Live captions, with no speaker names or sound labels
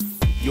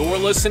You're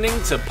listening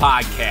to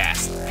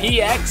Podcast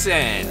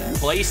PXN,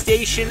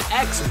 PlayStation,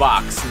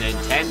 Xbox,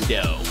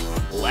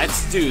 Nintendo.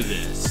 Let's do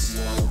this.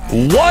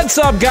 What's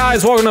up,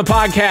 guys? Welcome to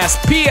Podcast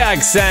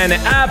PXN,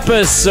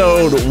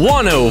 episode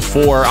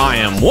 104. I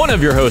am one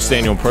of your hosts,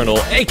 Daniel Prindle,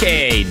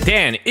 aka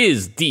Dan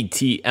is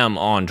DTM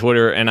on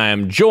Twitter, and I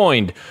am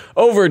joined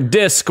over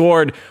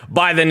Discord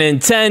by the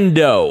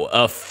Nintendo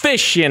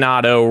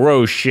aficionado,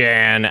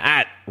 Roshan,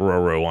 at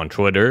Roro on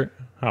Twitter.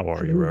 How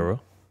are you,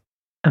 Roro?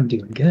 I'm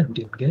doing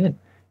good.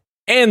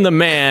 And the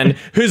man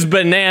whose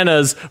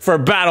bananas for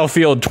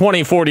Battlefield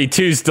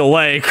 2042's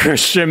delay,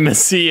 Christian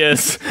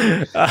Macias,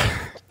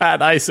 at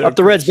ISO. Up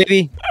the Reds,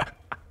 baby.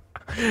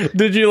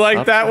 Did you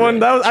like that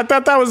one? I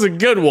thought that was a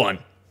good one.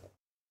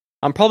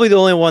 I'm probably the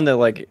only one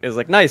that is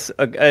nice.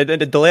 A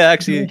delay I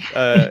actually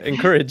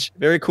encourage.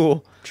 Very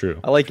cool. True.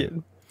 I like it.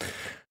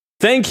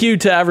 Thank you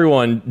to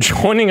everyone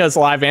joining us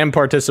live and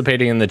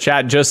participating in the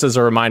chat. Just as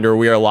a reminder,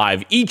 we are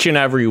live each and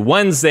every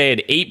Wednesday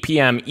at 8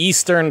 p.m.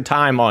 Eastern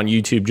time on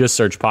YouTube. Just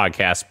search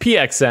Podcast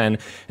PXN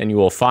and you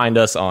will find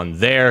us on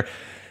there.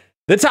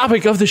 The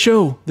topic of the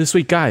show this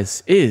week,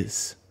 guys,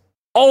 is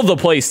all the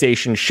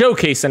PlayStation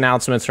Showcase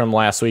announcements from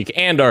last week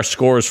and our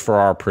scores for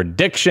our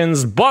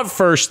predictions. But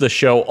first, the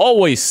show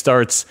always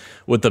starts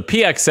with the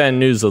PXN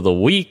news of the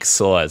week.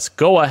 So let's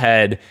go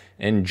ahead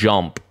and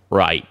jump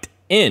right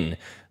in.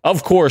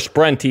 Of course,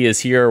 Brenty is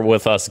here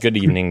with us. Good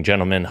evening,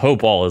 gentlemen.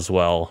 Hope all is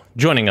well.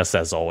 Joining us,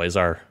 as always,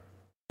 our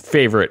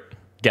favorite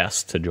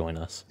guest to join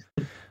us.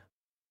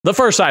 The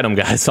first item,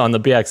 guys, on the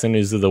PXN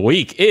News of the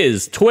Week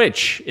is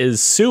Twitch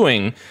is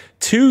suing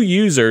 2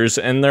 users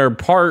and their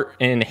part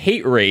in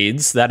hate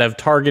raids that have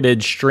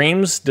targeted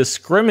streams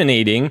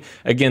discriminating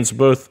against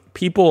both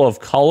people of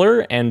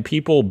color and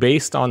people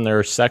based on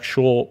their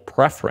sexual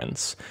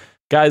preference.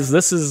 Guys,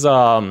 this is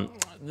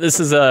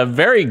a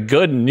very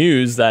good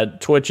news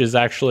that Twitch is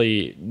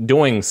actually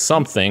doing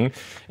something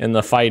in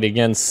the fight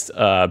against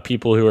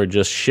people who are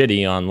just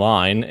shitty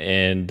online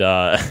and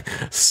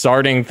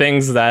starting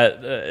things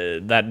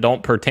that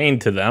don't pertain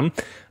to them.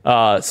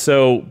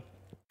 So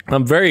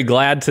I'm very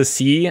glad to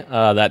see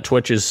that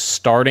Twitch is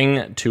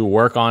starting to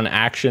work on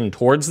action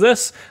towards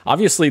this.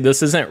 Obviously,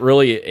 this isn't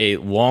really a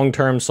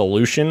long-term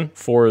solution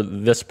for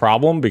this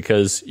problem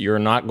because you're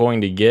not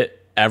going to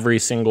get every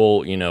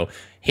single,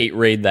 hate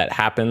raid that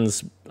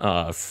happens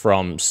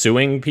from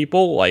suing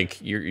people. Like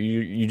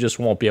you just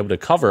won't be able to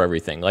cover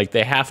everything. Like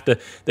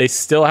they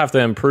still have to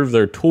improve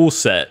their tool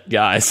set,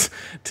 guys,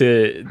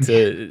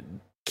 to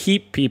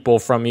keep people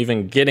from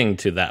even getting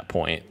to that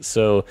point.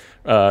 So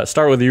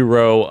start with you,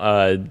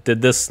 Ro.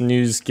 Did this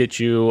news get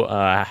you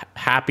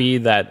happy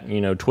that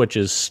Twitch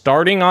is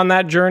starting on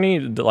that journey?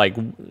 Like,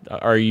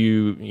 are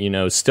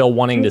you still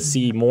wanting to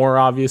see more,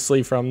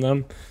 obviously, from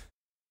them?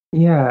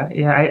 Yeah.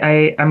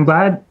 I'm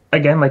glad.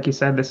 Again, like you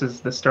said, this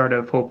is the start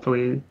of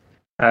hopefully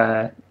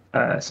a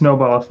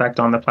snowball effect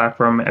on the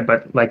platform.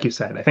 But like you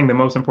said, I think the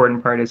most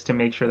important part is to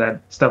make sure that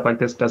stuff like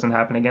this doesn't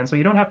happen again. So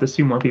you don't have to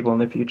sue more people in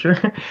the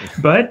future.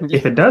 But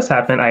if it does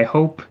happen, I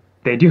hope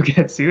they do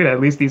get sued. At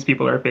least these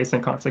people are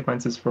facing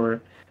consequences for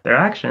their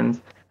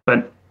actions.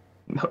 But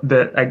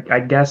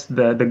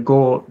the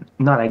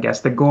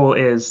goal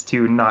is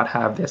to not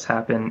have this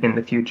happen in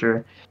the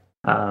future.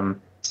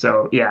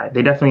 So yeah,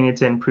 they definitely need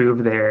to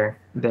improve their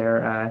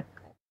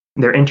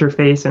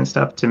interface and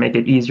stuff to make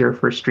it easier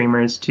for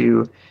streamers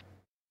to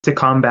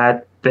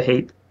combat the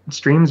hate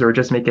streams, or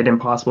just make it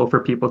impossible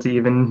for people to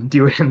even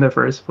do it in the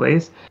first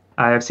place.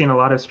 I've seen a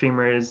lot of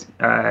streamers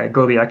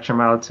go the extra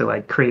mile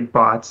to create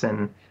bots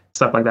and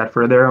stuff like that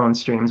for their own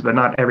streams, but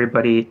not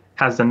everybody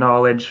has the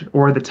knowledge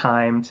or the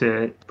time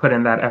to put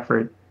in that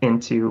effort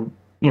into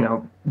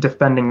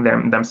defending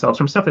themselves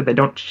from stuff that they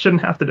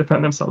shouldn't have to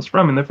defend themselves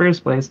from in the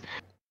first place.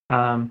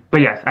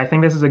 But yeah, I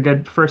think this is a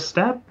good first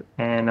step,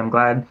 and I'm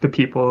glad the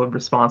people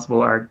responsible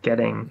are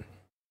getting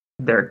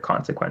their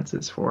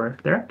consequences for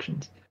their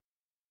actions.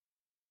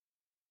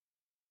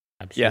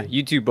 Absolutely. Yeah,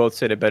 you two both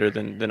said it better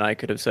than I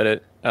could have said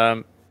it.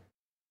 One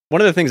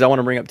of the things I want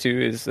to bring up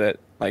too is that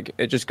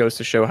it just goes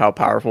to show how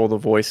powerful the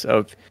voice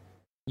of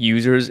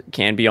users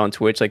can be on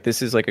Twitch.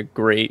 This is a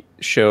great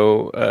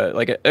show,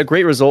 a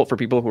great result for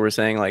people who are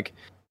saying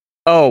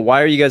oh,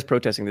 why are you guys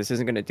protesting? This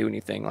isn't going to do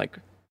anything.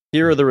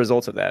 Here are the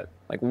results of that.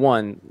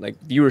 One,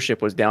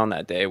 viewership was down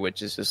that day,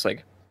 which is just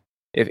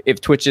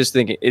if Twitch is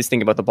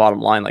thinking about the bottom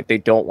line, they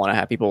don't want to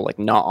have people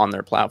not on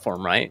their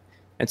platform, right?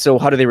 And so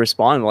how do they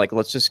respond?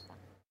 Let's just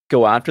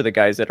go after the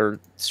guys that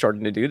are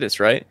starting to do this,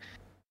 right?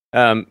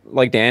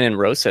 Like Dan and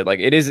Rose said,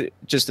 it is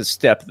just a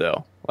step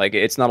though.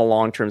 It's not a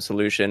long-term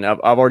solution. I've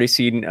already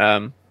seen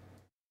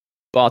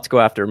bots go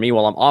after me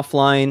while I'm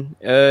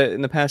offline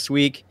in the past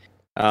week,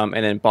 and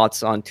then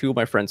bots on 2 of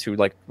my friends who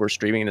were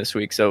streaming this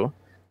week. So.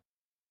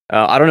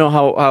 I don't know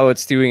how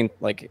it's doing,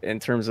 in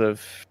terms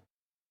of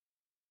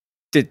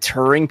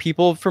deterring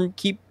people from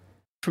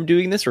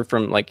doing this, or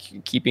from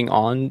keeping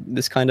on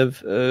this kind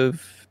of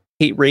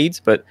hate raids.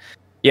 But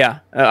yeah,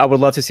 I would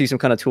love to see some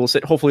kind of tool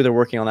set. Hopefully they're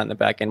working on that in the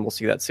back end. We'll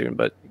see that soon.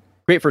 But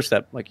great first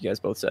step, like you guys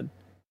both said.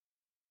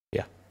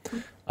 Yeah.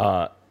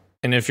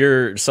 And if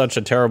you're such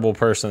a terrible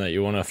person that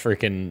you want to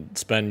freaking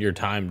spend your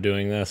time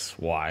doing this,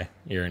 why?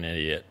 You're an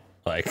idiot.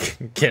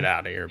 Like, get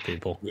out of here,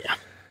 people.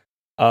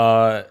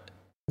 Yeah.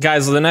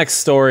 Guys, the next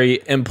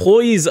story.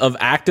 Employees of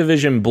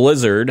Activision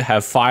Blizzard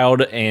have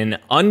filed an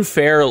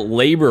unfair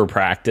labor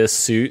practice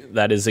suit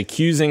that is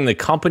accusing the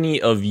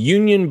company of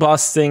union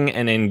busting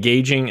and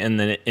engaging in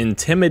the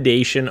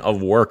intimidation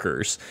of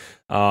workers.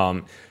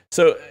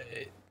 So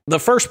the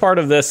first part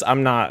of this,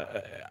 I'm not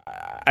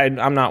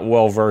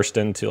well versed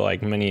into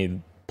like many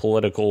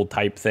political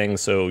type things.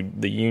 So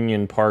the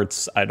union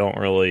parts, I don't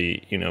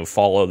really,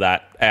 follow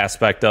that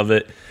aspect of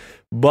it.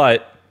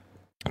 But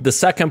the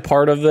second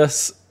part of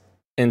this,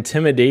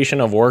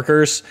 intimidation of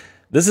workers,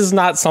 this is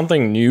not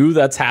something new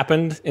that's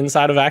happened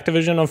inside of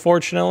Activision,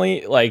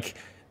 unfortunately. Like,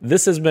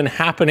 this has been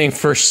happening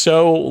for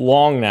so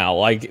long now.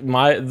 Like,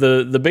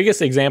 the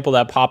biggest example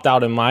that popped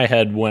out in my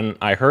head when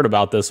I heard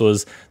about this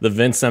was the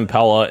Vince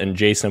Zampella and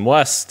Jason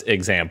West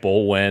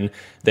example, when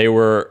they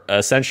were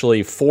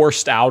essentially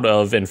forced out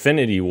of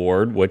Infinity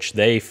Ward, which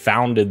they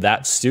founded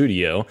that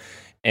studio.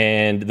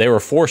 And they were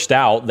forced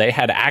out. They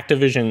had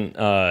Activision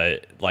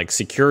like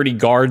security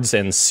guards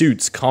and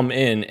suits come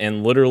in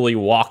and literally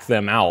walk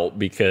them out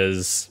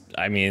because,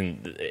 I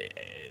mean,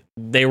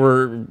 they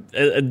were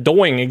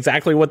doing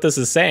exactly what this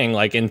is saying,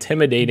 like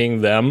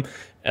intimidating them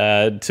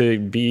to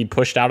be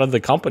pushed out of the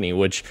company,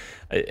 which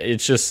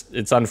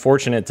it's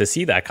unfortunate to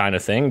see that kind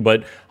of thing.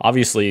 But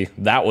obviously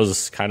that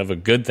was kind of a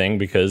good thing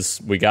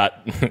because we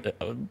got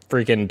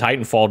freaking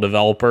Titanfall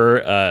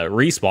developer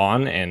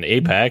Respawn and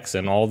Apex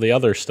and all the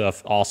other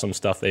stuff, awesome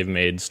stuff they've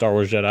made, Star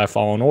Wars Jedi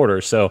Fallen Order.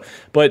 So,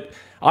 but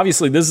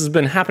obviously this has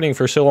been happening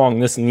for so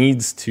long. This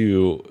needs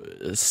to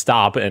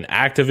stop, and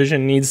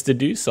Activision needs to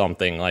do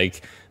something.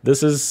 Like,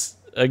 this is,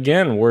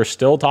 again, we're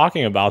still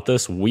talking about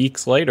this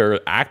weeks later.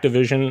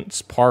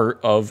 Activision's part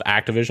of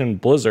Activision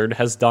Blizzard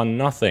has done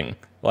nothing.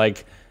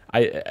 Like,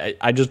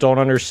 I just don't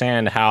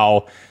understand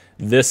how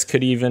this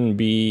could even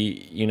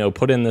be,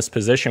 put in this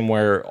position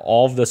where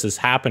all of this is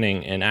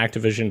happening and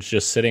Activision's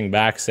just sitting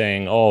back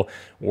saying, oh,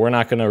 we're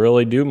not going to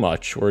really do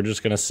much. We're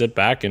just going to sit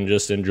back and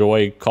just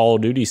enjoy Call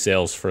of Duty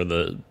sales for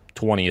the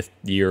 20th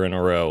year in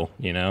a row.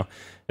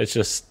 It's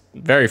just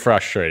very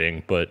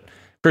frustrating. But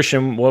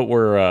Christian, what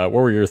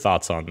were your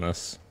thoughts on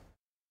this?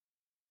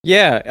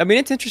 Yeah, I mean,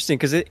 it's interesting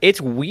because it's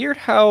weird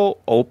how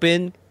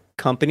open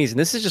companies, and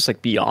this is just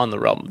like beyond the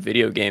realm of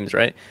video games,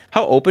 right?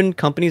 How open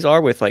companies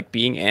are with like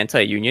being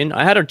anti-union.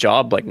 I had a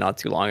job like not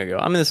too long ago.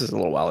 I mean, this is a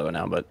little while ago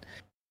now, but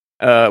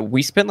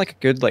we spent like a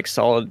good like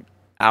solid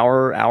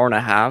hour and a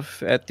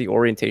half at the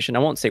orientation. I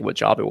won't say what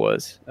job it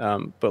was,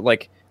 but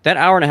like that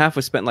hour and a half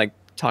was spent like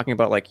talking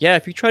about like, yeah,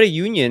 if you try to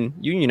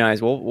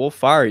unionize, we'll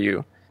fire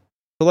you.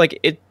 So like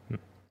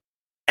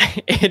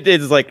it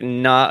is like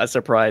not a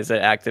surprise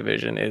that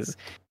Activision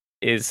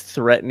is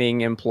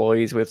threatening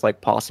employees with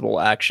like possible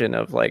action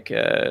of like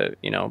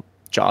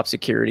job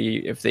security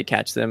if they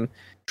catch them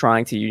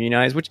trying to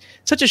unionize, which is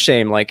such a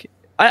shame. Like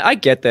I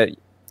get that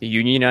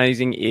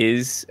unionizing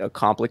is a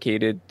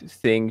complicated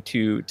thing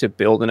to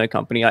build in a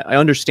company. I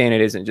understand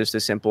it isn't just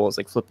as simple as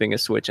like flipping a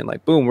switch and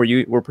like boom,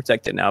 we're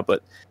protected now.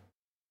 But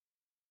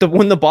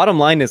when the bottom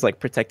line is like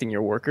protecting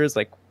your workers,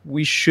 like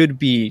we should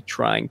be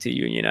trying to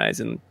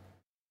unionize. And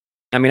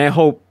I mean, I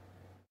hope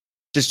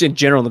just in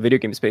general in the video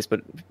game space,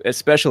 but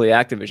especially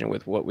Activision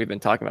with what we've been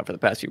talking about for the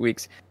past few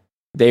weeks,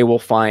 they will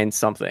find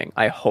something.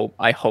 I hope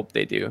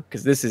they do,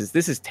 because this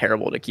is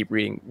terrible to keep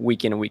reading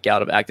week in and week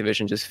out of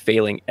Activision just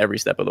failing every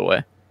step of the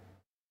way.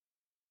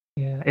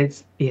 Yeah,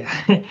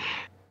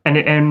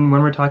 and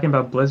when we're talking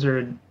about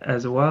Blizzard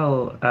as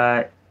well,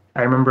 I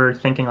remember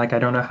thinking like, I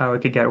don't know how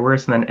it could get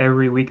worse, and then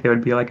every week there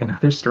would be like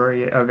another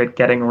story of it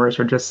getting worse,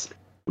 or just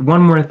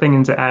one more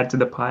thing to add to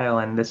the pile,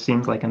 and this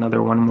seems like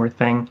another one more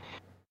thing.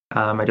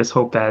 I just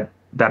hope that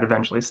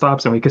eventually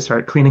stops and we can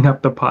start cleaning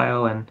up the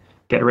pile and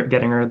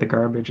getting rid of the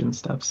garbage and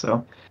stuff.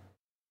 So,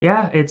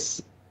 yeah,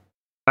 it's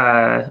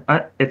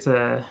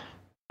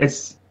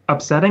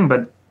upsetting,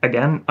 but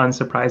again,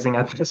 unsurprising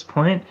at this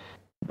point.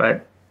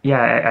 But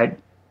yeah,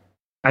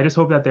 I just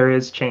hope that there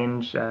is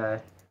change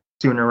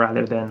sooner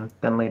rather than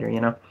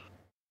later,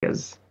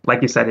 because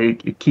like you said,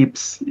 it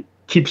keeps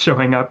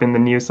showing up in the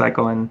news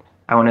cycle, and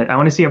I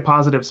want to see a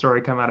positive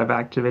story come out of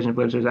Activision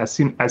Blizzard.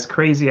 As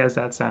crazy as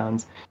that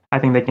sounds, I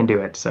think they can do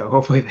it. So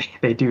hopefully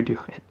they do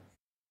it.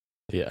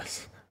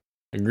 Yes,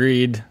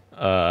 agreed.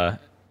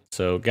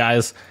 So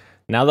guys,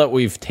 now that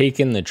we've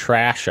taken the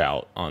trash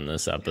out on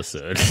this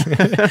episode,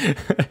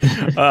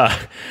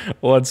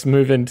 let's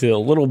move into a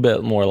little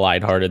bit more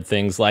lighthearted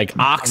things like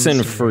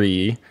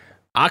Oxenfree.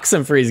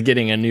 Oxenfree is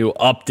getting a new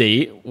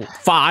update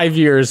 5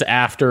 years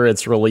after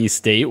its release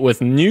date with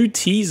new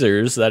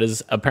teasers that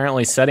is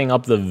apparently setting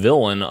up the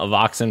villain of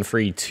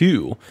Oxenfree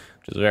 2, which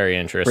is very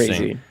interesting.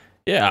 Crazy.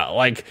 Yeah,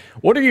 like,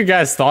 what are your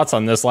guys' thoughts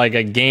on this? Like,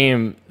 a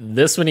game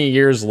this many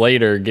years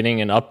later getting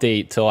an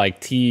update to like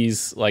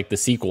tease like the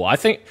sequel.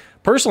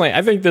 Personally,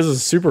 I think this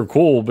is super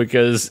cool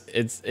because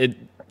it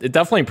it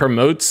definitely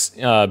promotes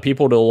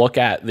people to look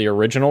at the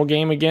original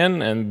game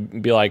again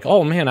and be like,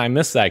 oh man, I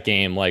missed that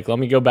game. Like, let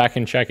me go back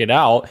and check it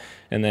out.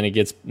 And then it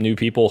gets new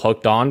people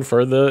hooked on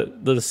for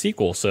the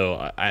sequel.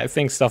 So I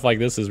think stuff like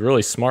this is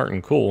really smart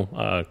and cool.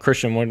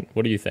 Christian,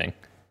 what do you think?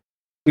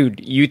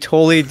 Dude, you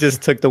totally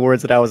just took the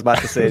words that I was about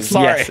to say.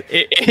 Sorry.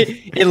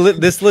 Yes,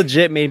 this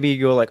legit made me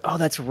go like, oh,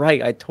 that's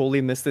right. I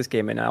totally missed this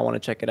game and now I want to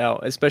check it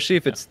out. Especially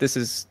if this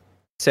is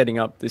setting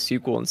up the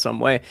sequel in some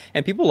way.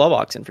 And people love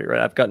Oxenfree, right?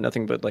 I've got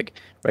nothing but like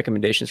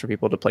recommendations for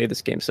people to play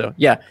this game. So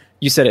yeah,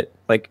 you said it.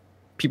 Like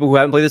people who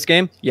haven't played this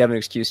game, you have an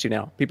excuse to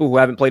now. People who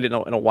haven't played it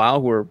in a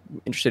while, who are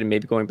interested in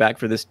maybe going back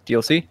for this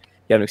DLC, you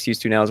have an excuse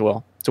to now as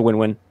well. It's a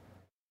win-win.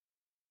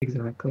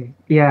 Exactly.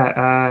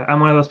 Yeah, I'm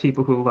one of those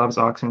people who loves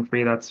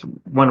Oxenfree. That's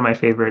one of my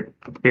favorite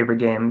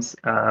games.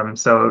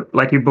 So,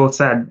 like you both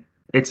said,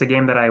 it's a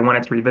game that I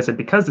wanted to revisit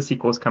because the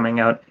sequel is coming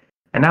out,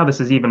 and now this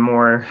is even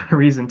more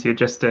reason to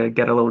just to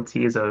get a little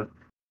tease of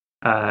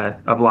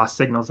Lost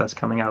Signals that's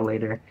coming out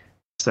later.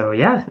 So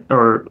yeah,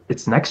 or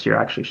it's next year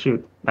actually.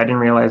 Shoot, I didn't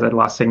realize that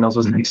Lost Signals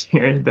was next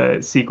year,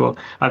 the sequel.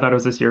 I thought it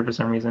was this year for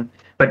some reason.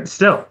 But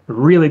still,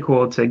 really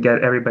cool to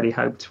get everybody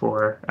hyped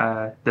for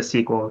the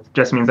sequel.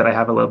 Just means that I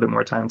have a little bit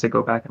more time to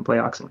go back and play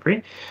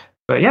Oxenfree.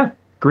 But yeah,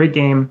 great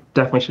game.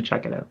 Definitely should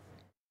check it out.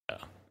 Yeah.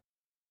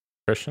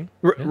 Christian?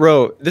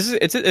 Ro,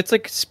 it's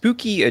like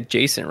spooky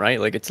adjacent, right?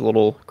 Like it's a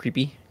little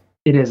creepy.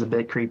 It is a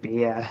bit creepy,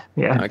 yeah.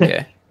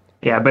 Okay.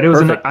 Yeah, but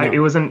it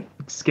wasn't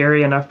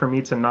scary enough for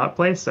me to not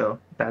play, so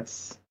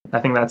I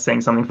think that's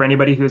saying something. For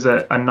anybody who's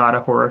not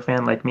a horror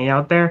fan like me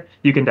out there,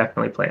 you can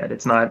definitely play it.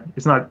 It's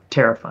not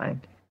terrifying.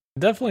 It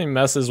definitely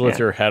messes with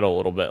your head a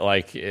little bit.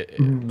 Like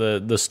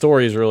the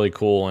story is really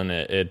cool, and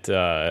it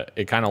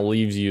kind of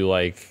leaves you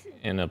like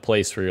in a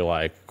place where you're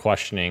like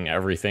questioning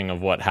everything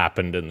of what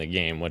happened in the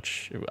game,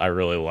 which I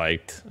really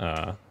liked.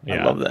 Yeah.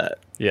 I love that.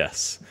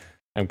 Yes.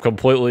 I'm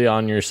completely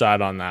on your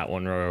side on that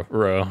one,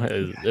 Ro.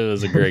 It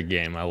was a great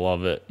game. I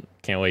love it.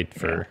 Can't wait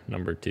for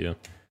number 2.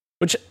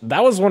 Which,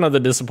 that was one of the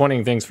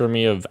disappointing things for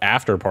me of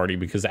After Party,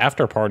 because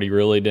After Party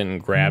really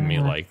didn't grab me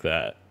like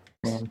that.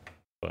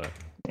 But,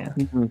 yeah.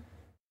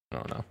 I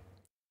don't know.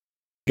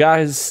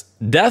 Guys,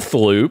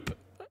 Deathloop,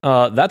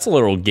 that's a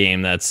little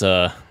game that's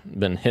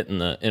been hitting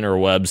the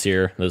interwebs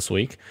here this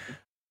week.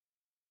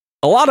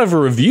 A lot of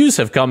reviews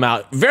have come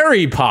out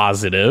very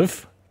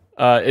positive.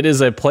 It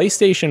is a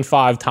PlayStation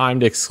 5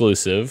 timed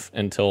exclusive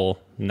until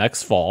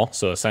next fall.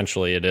 So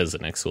essentially it is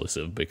an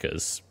exclusive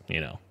because,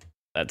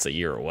 that's a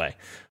year away.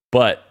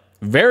 But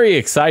very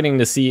exciting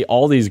to see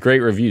all these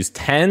great reviews.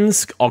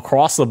 10s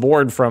across the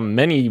board from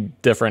many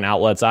different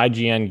outlets.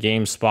 IGN,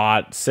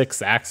 GameSpot,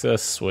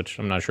 6axis, which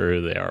I'm not sure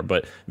who they are,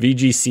 but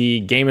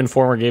VGC, Game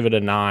Informer gave it a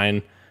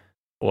 9.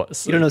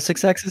 What? You don't know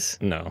 6axis?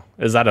 No.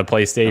 Is that a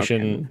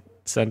PlayStation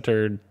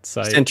centered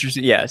site?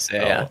 Yes.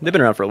 Yeah. They've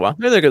been around for a while.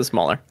 They're good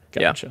smaller.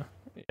 Gotcha.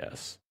 Yeah.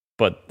 Yes.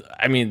 But,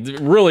 I mean,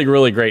 really,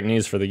 really great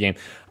news for the game.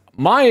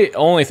 My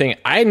only thing,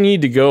 I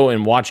need to go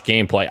and watch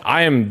gameplay.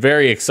 I am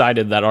very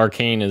excited that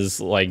Arcane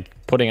is like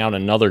putting out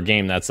another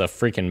game that's a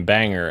freaking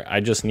banger. I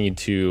just need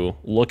to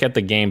look at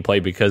the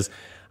gameplay because,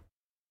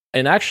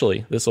 and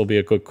actually, this will be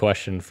a good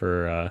question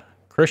for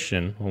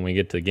Christian when we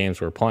get to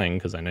games we're playing,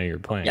 because I know you're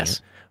playing.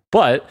 Yes.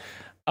 But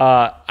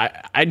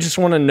I just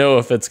want to know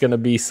if it's going to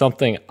be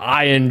something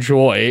I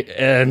enjoy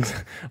and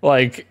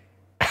like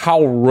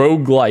how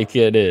roguelike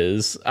it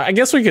is. I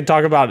guess we could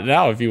talk about it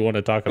now if you want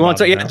to talk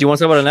about it now. Do you want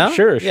to talk about it now?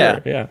 Sure.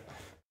 Yeah.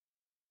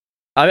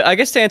 I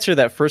guess to answer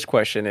that first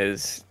question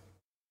is,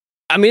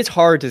 I mean, it's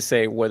hard to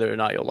say whether or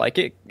not you'll like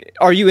it.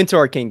 Are you into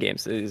arcane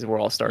games? Is where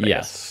I'll start.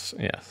 Yes.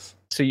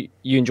 So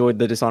you enjoyed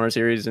the Dishonored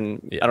series,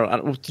 and I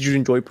don't. Did you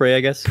enjoy Prey? I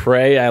guess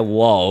Prey I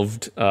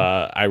loved.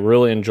 I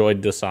really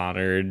enjoyed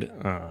Dishonored.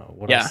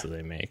 What else did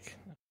they make?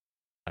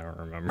 I don't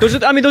remember. Those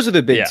are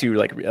the big two,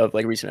 of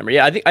recent memory.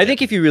 Yeah, I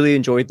think if you really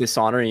enjoyed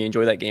Dishonored and you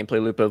enjoy that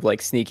gameplay loop of like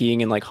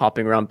sneaking and like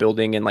hopping around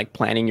building and like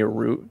planning your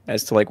route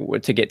as to like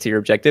to get to your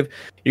objective,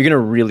 you're gonna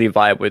really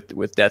vibe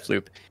with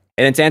Deathloop.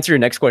 And then to answer your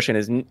next question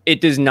is,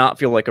 it does not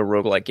feel like a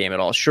roguelike game at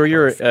all. Sure,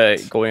 you're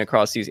going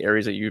across these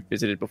areas that you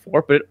visited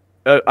before, but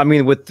I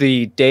mean, with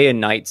the day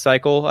and night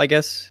cycle, I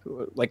guess,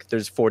 like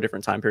there's 4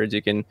 different time periods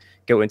you can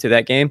go into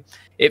that game.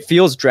 It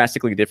feels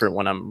drastically different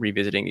when I'm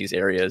revisiting these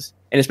areas,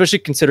 and especially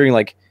considering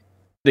like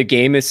the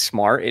game is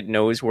smart. It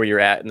knows where you're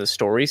at in the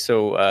story.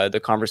 So the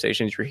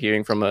conversations you're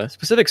hearing from a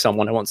specific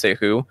someone, I won't say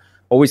who,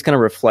 always kind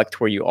of reflect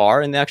where you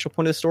are in the actual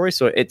point of the story.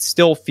 So it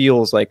still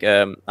feels like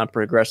I'm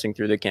progressing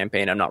through the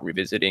campaign. I'm not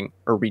revisiting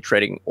or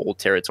retreading old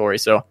territory.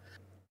 So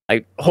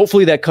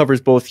hopefully that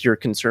covers both your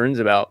concerns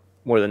about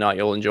whether or not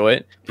you'll enjoy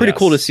it. Pretty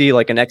cool to see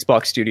like an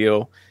Xbox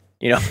studio,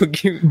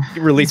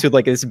 released with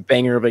like this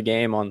banger of a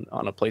game on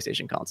a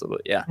PlayStation console.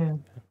 But yeah.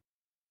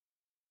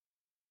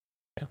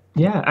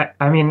 Yeah,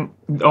 I mean,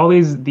 all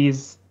these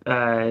 10s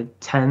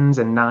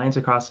and 9s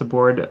across the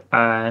board.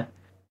 I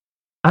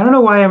don't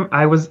know why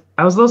I was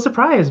a little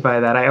surprised by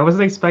that. I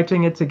wasn't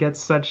expecting it to get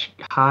such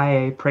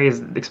high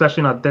praise,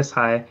 especially not this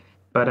high.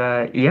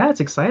 But yeah, it's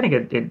exciting.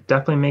 It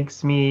definitely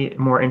makes me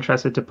more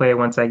interested to play it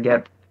once I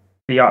get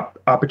the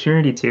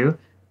opportunity to.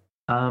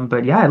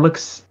 But yeah, it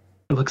looks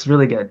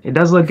really good. It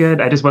does look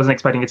good. I just wasn't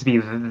expecting it to be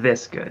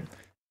this good.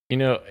 You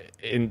know,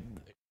 in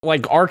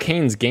like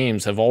Arcane's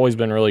games have always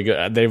been really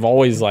good. They've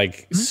always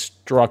like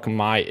struck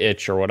my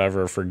itch or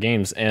whatever for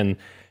games, and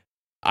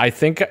I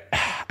think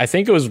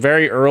it was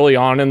very early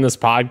on in this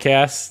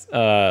podcast,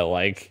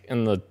 like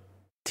in the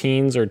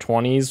teens or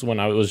 20s when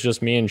it was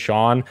just me and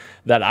Sean,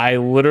 that I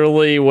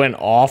literally went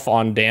off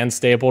on Dan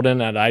Stapleton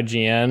at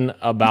IGN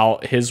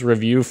about his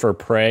review for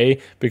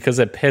Prey because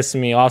it pissed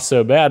me off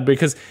so bad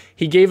because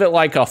he gave it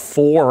like a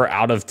 4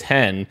 out of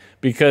 10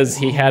 because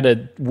he had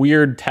a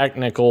weird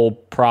technical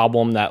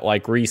problem that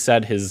like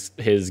reset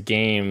his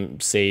game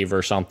save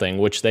or something,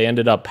 which they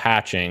ended up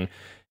patching.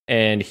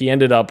 And he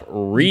ended up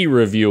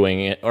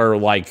re-reviewing it or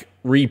like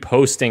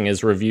reposting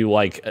his review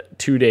like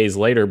 2 days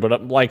later.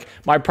 But like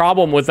my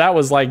problem with that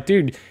was like,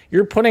 dude,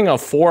 you're putting a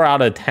 4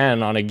 out of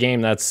 10 on a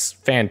game that's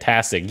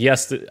fantastic.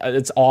 Yes,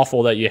 it's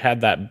awful that you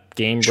had that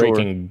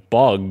game-breaking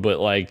bug, but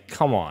like,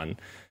 come on.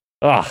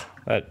 To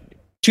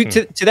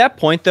that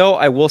point, though,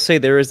 I will say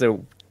there is a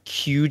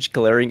huge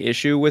glaring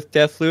issue with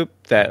Deathloop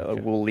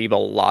that will leave a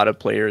lot of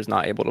players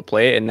not able to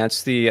play it, and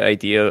that's the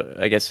idea,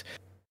 I guess.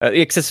 The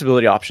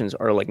accessibility options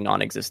are like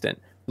non-existent.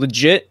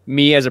 Legit,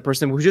 me as a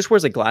person who just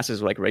wears like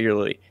glasses like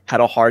regularly had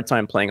a hard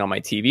time playing on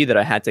my TV that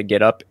I had to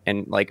get up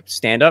and like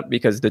stand up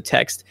because the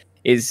text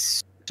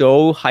is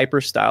so hyper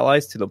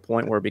stylized to the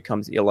point where it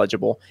becomes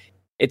illegible.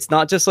 It's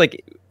not just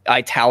like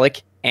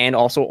italic and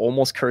also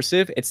almost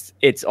cursive.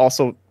 It's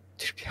also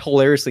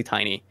hilariously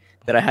tiny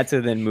that I had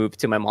to then move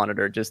to my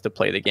monitor just to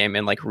play the game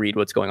and like read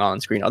what's going on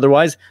screen.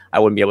 Otherwise, I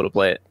wouldn't be able to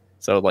play it.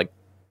 So like,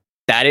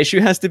 that issue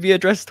has to be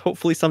addressed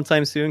hopefully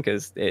sometime soon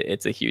because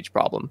it's a huge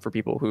problem for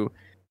people who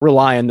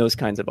rely on those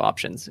kinds of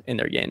options in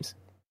their games.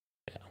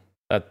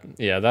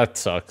 That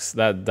sucks.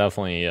 That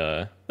definitely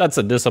that's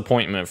a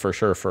disappointment for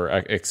sure for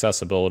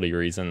accessibility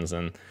reasons.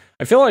 And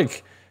I feel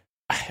like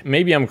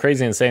maybe I'm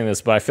crazy in saying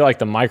this, but I feel like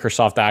the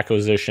Microsoft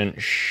acquisition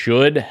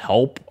should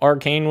help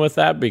Arcane with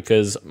that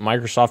because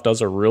Microsoft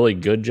does a really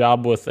good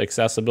job with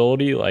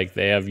accessibility. Like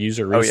they have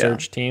user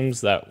research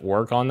teams that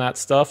work on that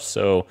stuff.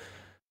 So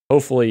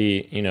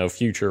hopefully,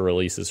 future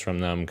releases from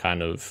them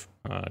kind of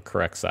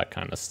corrects that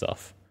kind of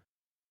stuff.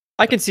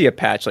 I can see a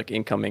patch like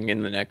incoming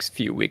in the next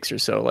few weeks or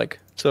so.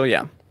 So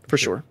yeah, for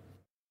sure.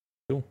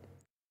 Cool.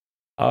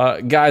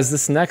 Guys,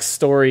 this next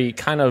story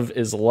kind of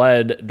is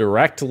led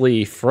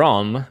directly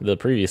from the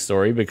previous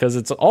story because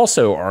it's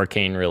also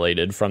Arcane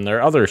related from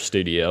their other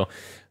studio.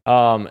 There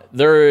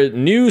are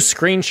new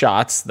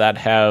screenshots that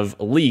have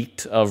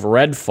leaked of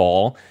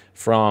Redfall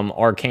from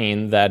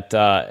Arcane that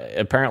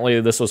apparently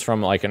this was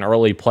from like an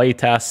early play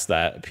test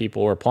that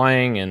people were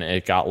playing and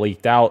it got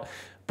leaked out.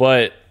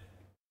 But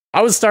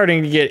I was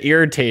starting to get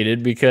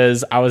irritated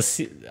because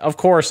of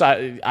course,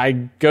 I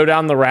go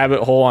down the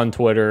rabbit hole on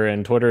Twitter,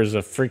 and Twitter is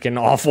a freaking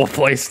awful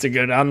place to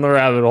go down the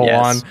rabbit hole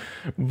on.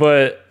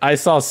 But I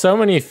saw so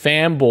many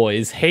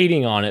fanboys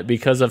hating on it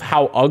because of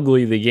how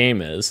ugly the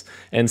game is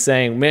and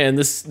saying, man,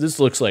 this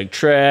looks like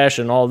trash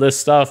and all this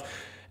stuff.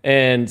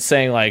 And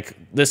saying like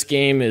this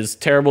game is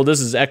terrible.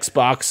 This is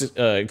Xbox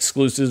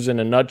exclusives in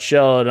a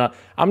nutshell. And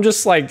I'm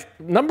just like,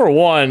 number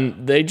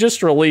one, they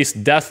just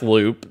released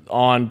Deathloop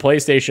on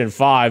PlayStation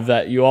 5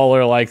 that you all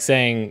are like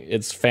saying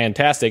it's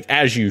fantastic,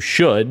 as you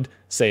should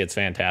say it's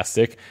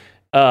fantastic.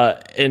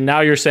 And now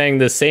you're saying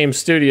the same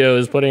studio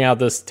is putting out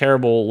this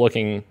terrible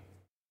looking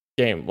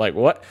game. Like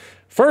what?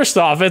 First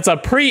off, it's a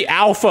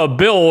pre-alpha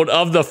build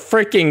of the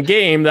freaking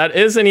game that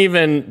isn't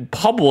even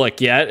public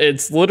yet.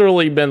 It's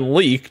literally been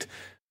leaked.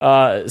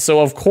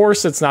 So of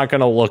course it's not going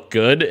to look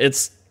good.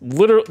 It's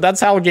literally, that's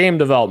how game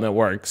development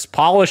works.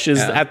 Polish is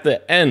at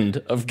the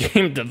end of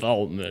game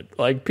development.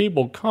 Like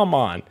people, come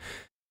on.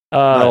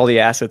 Not all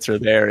the assets are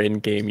there in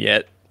game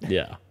yet.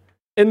 Yeah.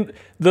 And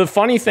the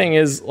funny thing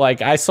is,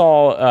 like, I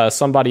saw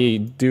somebody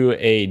do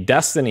a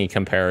Destiny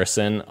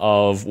comparison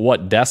of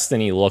what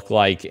Destiny looked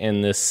like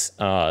in this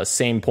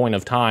same point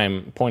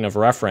of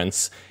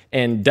reference.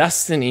 And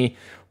Destiny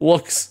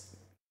looks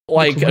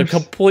like a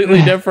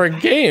completely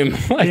different game.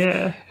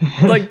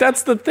 Like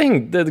that's the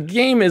thing. The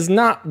game is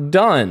not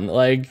done.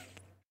 Like,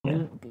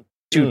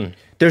 dude,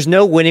 there's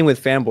no winning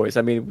with fanboys.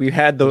 I mean, we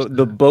had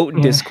the boat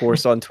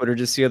discourse on Twitter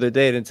just the other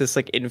day, and it's just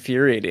like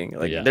infuriating.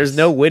 Like, there's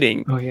no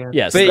winning. Oh yeah.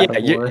 Yes.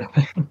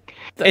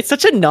 But it's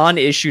such a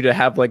non-issue to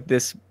have like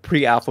this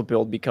pre-alpha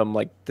build become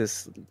like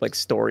this like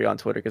story on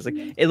Twitter because like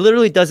it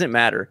literally doesn't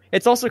matter.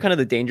 It's also kind of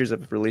the dangers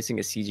of releasing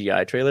a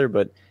CGI trailer,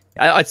 but.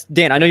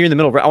 Dan, I know you're in the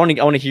middle of it. I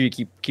want to hear you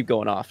keep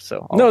going off.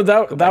 So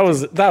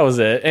that was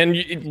it.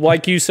 And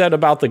like you said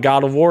about the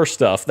God of War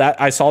stuff,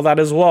 that I saw that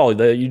as well.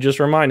 That you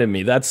just reminded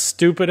me. That's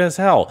stupid as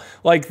hell.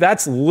 Like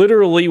that's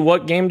literally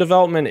what game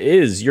development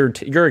is.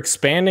 You're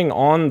expanding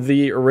on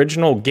the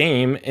original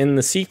game in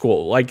the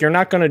sequel. Like you're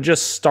not going to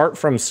just start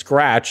from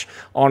scratch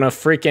on a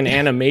freaking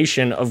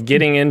animation of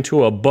getting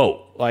into a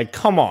boat. Like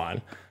come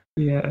on.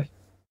 Yeah.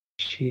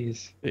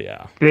 Jeez.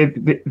 Yeah.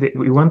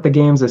 We want the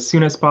games as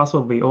soon as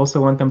possible. We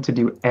also want them to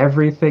do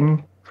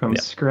everything from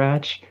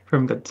scratch,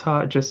 from the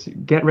top. Just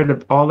get rid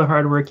of all the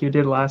hard work you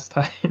did last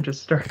time.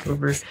 Just start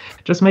over.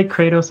 Just make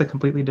Kratos a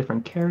completely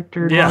different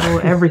character model.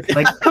 Everything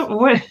like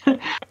what?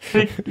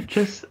 Like,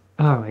 just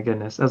oh my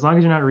goodness. As long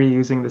as you're not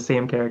reusing the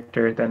same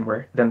character,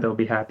 then they'll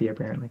be happy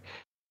apparently.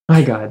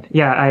 My God.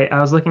 Yeah,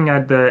 I was looking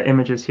at the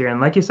images here,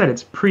 and like you said,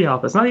 it's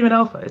pre-alpha. It's not even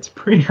alpha. It's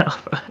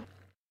pre-alpha.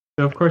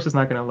 So of course it's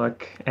not going to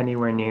look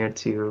anywhere near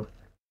to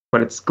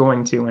what it's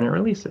going to when it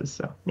releases.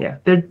 So yeah,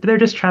 they're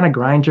just trying to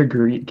grind your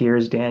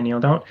gears, Daniel.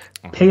 Don't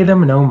pay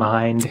them no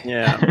mind.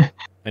 Yeah,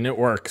 and it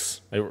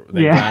works. They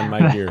grind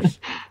my gears.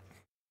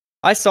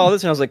 I saw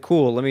this and I was like,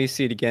 cool. Let me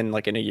see it again,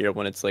 like in a year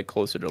when it's like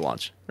closer to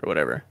launch or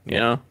whatever. You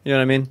know what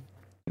I mean?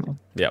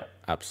 Yeah,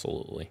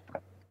 absolutely.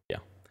 Yeah,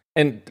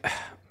 and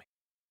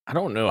I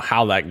don't know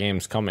how that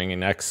game's coming in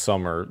next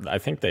summer. I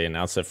think they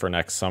announced it for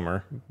next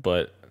summer,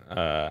 but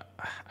I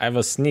have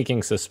a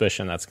sneaking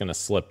suspicion that's going to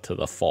slip to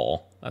the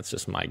fall. That's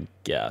just my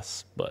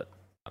guess, but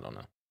I don't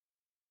know.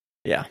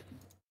 Yeah.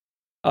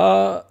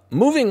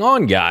 Moving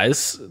on,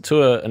 guys,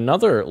 to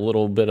another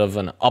little bit of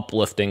an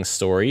uplifting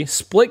story.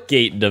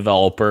 Splitgate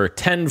developer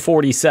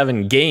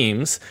 1047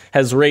 Games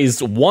has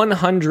raised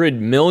 $100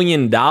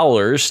 million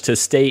to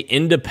stay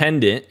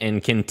independent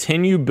and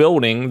continue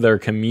building their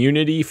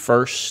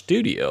community-first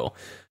studio.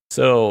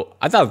 So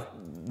I thought,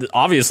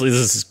 obviously,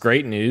 this is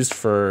great news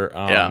for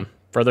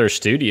their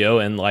studio,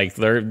 and like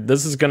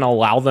this is going to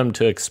allow them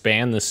to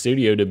expand the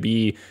studio to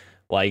be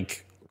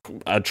like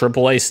a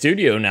AAA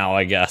studio now.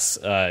 I guess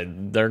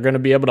they're going to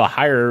be able to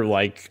hire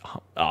like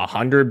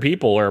 100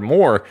 people or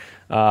more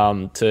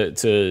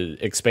to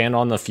expand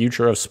on the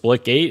future of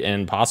Splitgate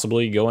and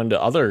possibly go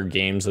into other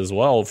games as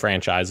well,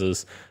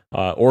 franchises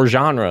or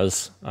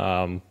genres.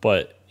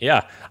 But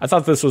yeah, I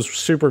thought this was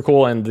super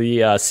cool. And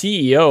the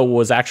CEO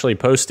was actually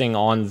posting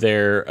on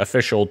their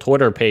official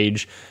Twitter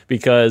page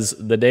because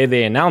the day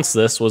they announced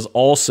this was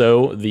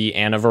also the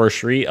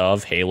anniversary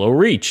of Halo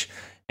Reach.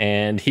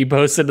 And he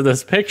posted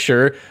this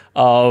picture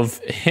of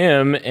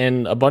him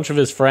and a bunch of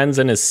his friends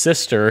and his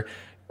sister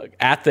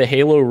at the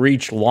Halo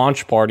Reach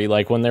launch party,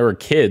 like when they were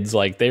kids.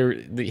 Like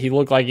he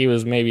looked like he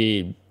was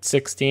maybe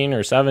 16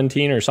 or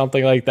 17 or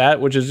something like that,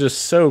 which is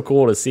just so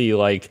cool to see.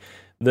 Like,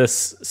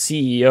 this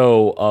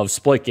CEO of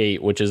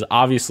Splitgate, which is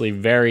obviously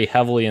very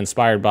heavily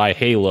inspired by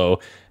Halo,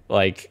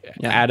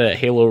 at a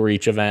Halo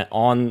Reach event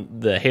on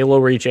the Halo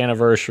Reach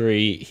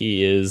anniversary,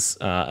 he is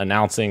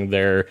announcing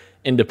their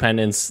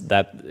independence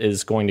that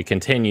is going to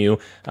continue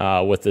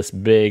with this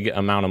big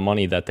amount of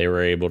money that they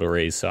were able to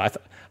raise. So I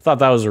thought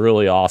that was a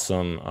really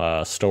awesome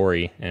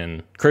story.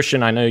 And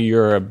Christian, I know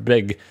you're a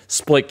big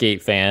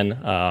Splitgate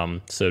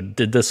fan. So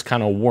did this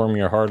kind of warm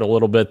your heart a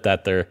little bit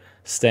that they're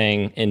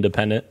staying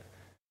independent?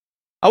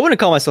 I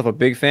wouldn't call myself a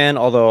big fan,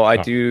 although I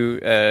do.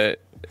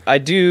 What's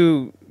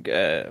the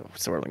word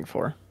I'm looking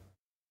for?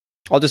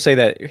 I'll just say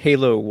that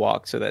Halo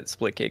walked so that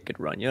Splitgate could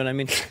run. You know what I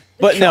mean?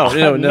 But no,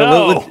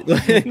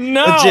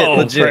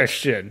 legit.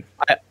 Christian.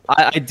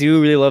 I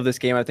do really love this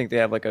game. I think they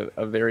have like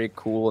a very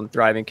cool and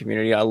thriving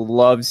community. I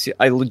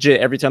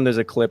legit, every time there's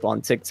a clip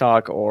on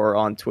TikTok or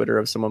on Twitter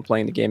of someone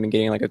playing the game and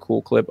getting like a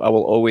cool clip, I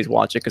will always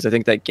watch it because I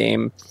think that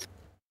game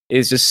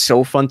is just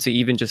so fun to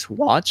even just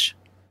watch.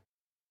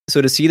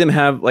 So to see them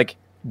have like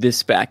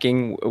this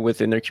backing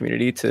within their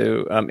community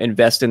to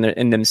invest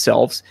in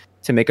themselves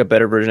to make a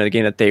better version of the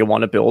game that they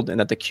want to build and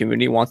that the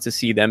community wants to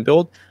see them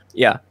build.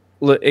 Yeah,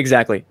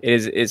 exactly.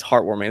 It is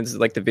heartwarming.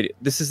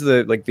 This is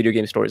the video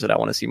game stories that I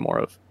want to see more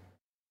of.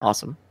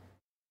 Awesome.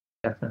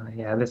 Definitely.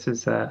 Yeah, this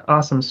is an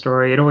awesome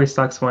story. It always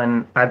sucks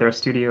when either a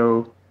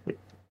studio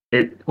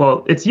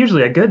it's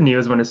usually a good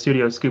news when a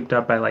studio is scooped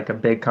up by like a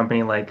big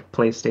company like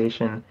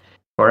PlayStation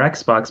or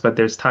Xbox, but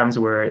there's times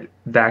where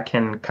that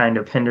can kind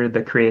of hinder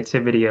the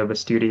creativity of a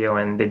studio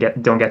and they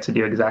don't get to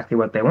do exactly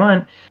what they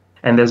want.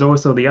 And there's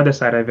also the other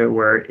side of it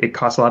where it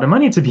costs a lot of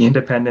money to be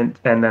independent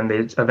and then they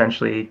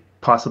eventually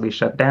possibly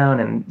shut down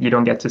and you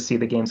don't get to see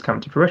the games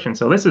come to fruition.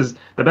 So this is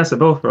the best of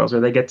both worlds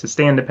where they get to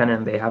stay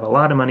independent. They have a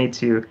lot of money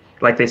to,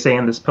 like they say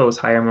in this post,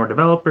 hire more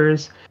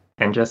developers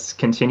and just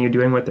continue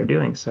doing what they're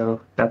doing. So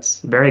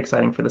that's very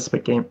exciting for the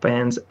Splitgate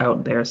fans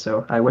out there.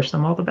 So I wish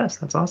them all the best.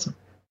 That's awesome.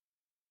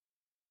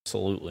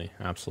 Absolutely.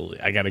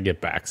 I got to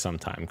get back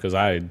sometime because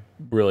I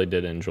really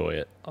did enjoy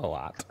it a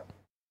lot.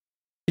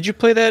 Did you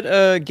play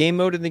that game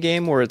mode in the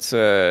game where it's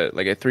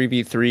like a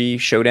 3v3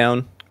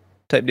 showdown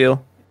type deal?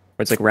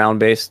 Where it's like round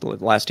based,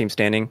 last team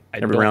standing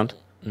every round?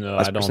 No,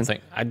 I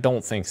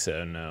don't think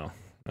so. No,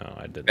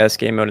 I didn't. Best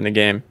game mode in the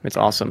game. It's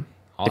awesome.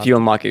 If you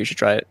unlock it, you should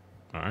try it.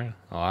 All right,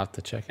 I'll have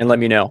to check it. And let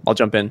me know. I'll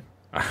jump in.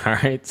 All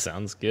right,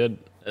 sounds good.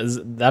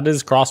 That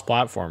is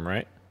cross-platform,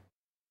 right?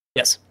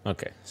 Yes.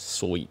 Okay,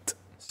 sweet.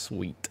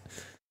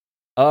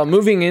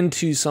 Moving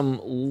into a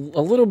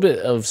little bit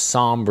of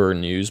somber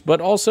news,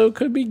 but also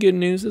could be good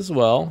news as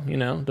well,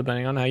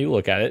 depending on how you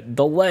look at it.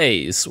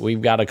 Delays.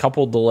 We've got a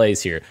couple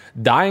delays here.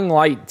 Dying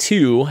Light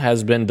 2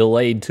 has been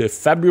delayed to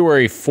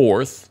February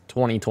 4th,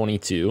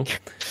 2022.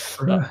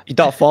 You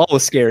thought fall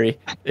was scary.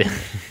 Yeah,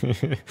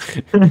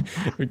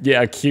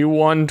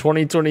 Q1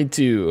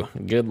 2022.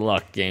 Good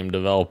luck, game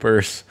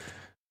developers.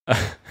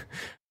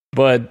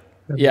 But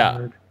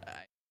yeah,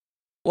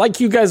 like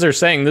you guys are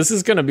saying, this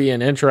is going to be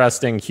an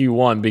interesting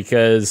Q1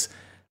 because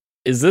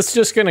is this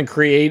just going to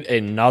create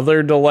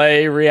another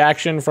delay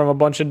reaction from a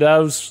bunch of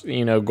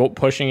devs,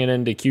 pushing it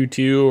into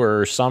Q2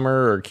 or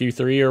summer or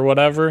Q3 or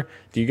whatever?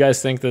 Do you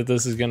guys think that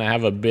this is going to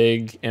have a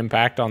big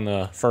impact on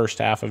the first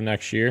half of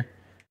next year?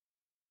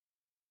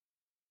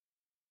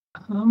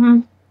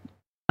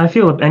 I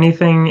feel if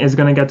anything is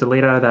going to get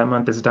delayed out of that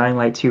month is Dying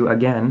Light 2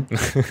 again.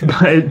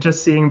 But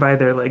just seeing by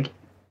their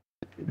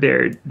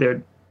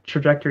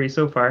trajectory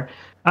so far.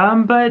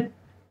 But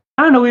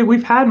I don't know,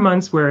 we've had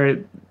months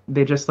where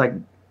they just like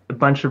a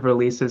bunch of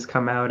releases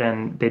come out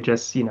and they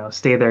just,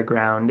 stay their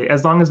ground.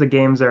 As long as the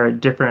games are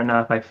different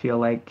enough, I feel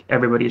like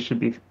everybody should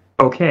be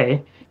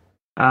okay.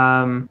 But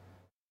I'm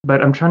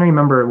trying to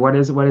remember what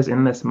is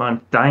in this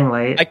month. Dying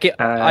Light.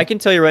 I can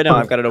tell you right now.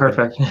 I've got it open.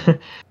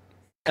 Perfect.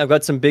 I've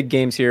got some big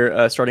games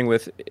here, starting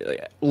with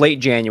late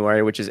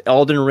January, which is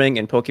Elden Ring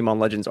and Pokemon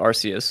Legends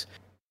Arceus.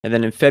 And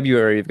then in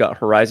February, you've got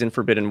Horizon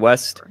Forbidden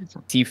West,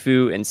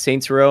 Tfue, and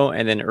Saints Row.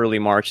 And then early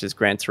March is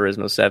Gran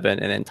Turismo 7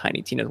 and then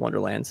Tiny Tina's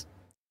Wonderlands.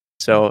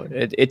 So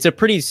it's a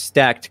pretty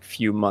stacked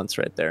few months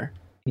right there.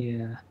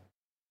 Yeah.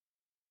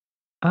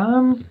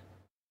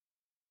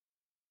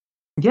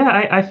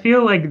 Yeah, I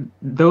feel like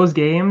those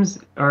games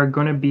are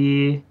gonna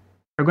be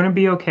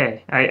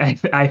okay.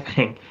 I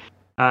think.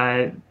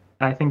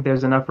 I think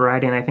there's enough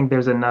variety, and I think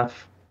there's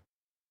enough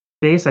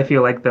space. I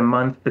feel like the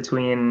month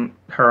between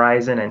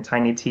Horizon and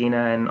Tiny Tina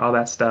and all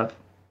that stuff,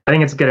 I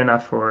think it's good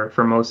enough for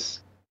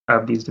most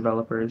of these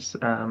developers.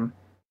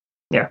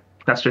 Yeah,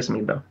 that's just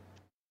me though.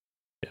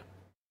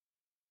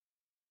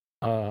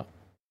 Yeah.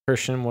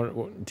 Christian,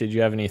 what did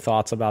you have any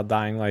thoughts about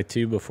Dying Light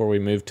 2 before we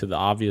move to the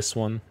obvious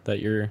one that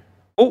you're?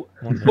 Oh,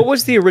 what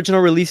was the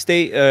original release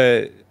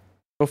date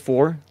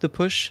before the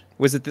push?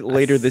 Was it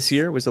later this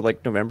year? Was it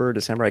like November or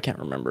December? I can't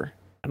remember.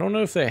 I don't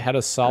know if they had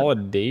a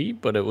solid date,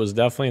 but it was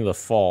definitely the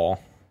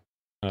fall.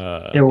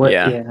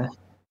 Yeah.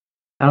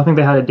 I don't think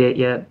they had a date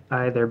yet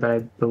either, but I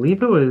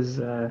believe it was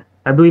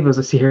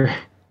this year.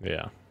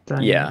 Yeah. I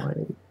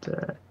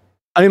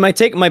mean, my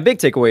big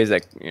takeaway is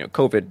that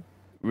COVID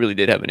really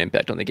did have an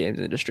impact on the games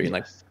industry, and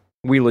like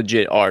we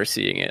legit are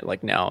seeing it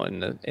like now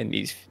in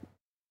these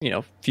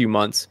few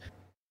months.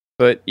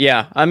 But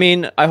yeah, I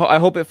mean, I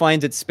hope it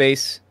finds its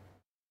space.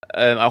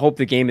 I hope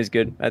the game is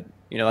good.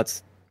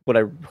 That's what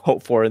I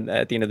hope for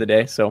at the end of the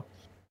day. So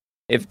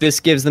if this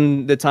gives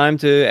them the time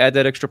to add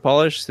that extra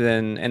polish,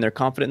 and they're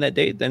confident in that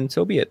date, then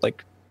so be it.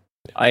 Like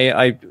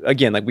I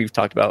again, like we've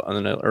talked about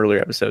on an earlier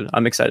episode,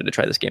 I'm excited to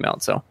try this game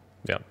out. So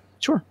yeah,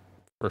 sure.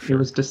 For sure. It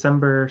was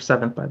December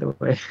 7th, by the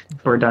way,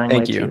 for Dying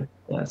Light 2. You.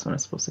 Yeah, that's when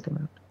it's supposed to come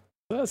out.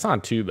 That's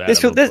not too bad. This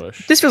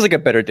feels like a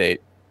better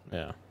date.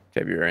 Yeah,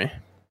 February.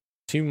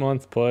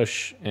 2-month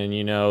push, and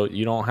you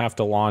don't have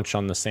to launch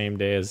on the same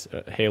day as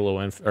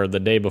Halo or the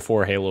day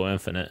before Halo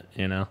Infinite.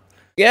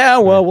 Yeah,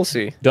 well, we'll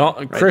see.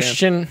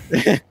 Christian.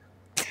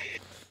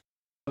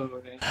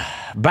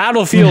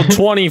 Battlefield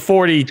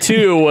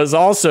 2042 was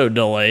also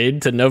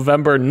delayed to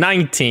November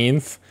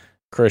 19th.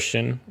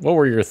 Christian, what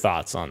were your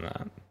thoughts on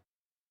that?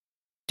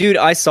 Dude,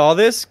 I saw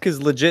this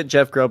because legit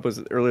Jeff Grubb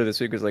was earlier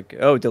this week was like,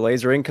 oh,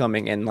 delays are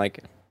incoming, and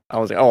like I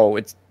was like, oh,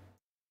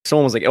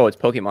 someone was like, oh, it's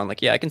Pokemon.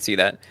 Like, yeah, I can see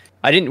that.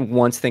 I didn't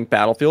once think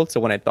Battlefield, so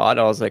when I thought,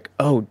 I was like,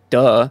 oh,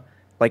 duh.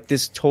 Like,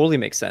 this totally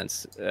makes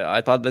sense.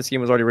 I thought this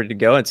game was already ready to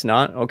go. It's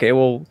not. Okay,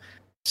 well,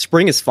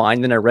 spring is fine.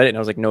 Then I read it, and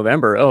I was like,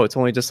 November. Oh, it's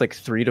only just like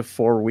 3 to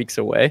 4 weeks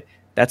away.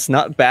 That's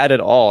not bad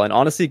at all. And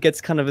honestly, it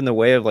gets kind of in the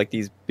way of like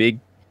these big,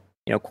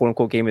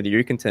 quote-unquote Game of the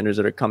Year contenders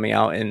that are coming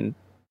out in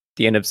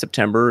the end of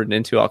September and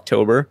into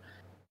October.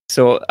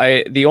 So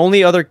the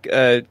only other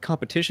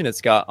competition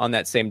it's got on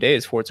that same day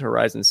is Forza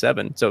Horizon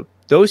 7. So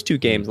those two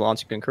games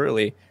launching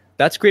concurrently,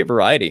 that's great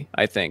variety,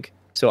 I think.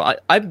 So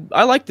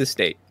I like this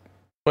date.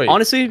 Wait.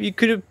 Honestly, you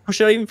could have pushed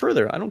it out even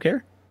further. I don't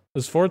care. I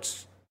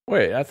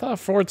thought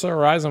Forza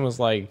Horizon was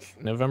like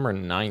November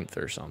 9th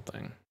or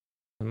something.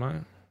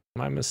 Am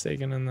I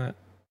mistaken in that?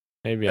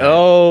 Maybe.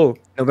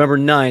 November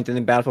 9th, and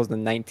then Battlefield's the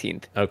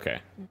 19th. Okay.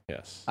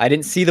 Yes. I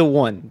didn't see the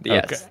one.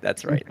 Yes, okay.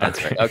 That's right.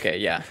 That's right. Okay,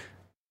 yeah.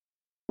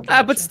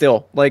 Gotcha. But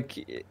still, like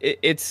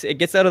it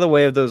gets out of the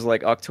way of those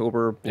like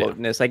October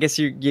bloatness. Yeah. I guess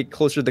you get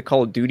closer to the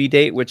Call of Duty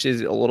date, which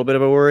is a little bit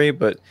of a worry.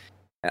 But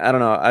I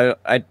don't know.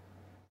 I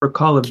for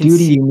Call of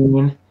Duty, you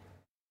mean?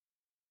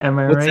 Am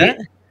I What's right?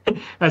 That?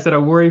 I said a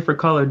worry for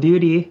Call of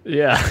Duty.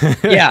 Yeah.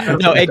 Yeah.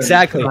 No.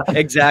 Exactly.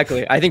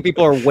 Exactly. I think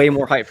people are way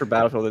more hyped for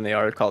Battlefield than they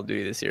are Call of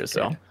Duty this year.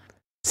 So.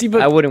 See,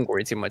 but I wouldn't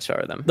worry too much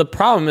about them. The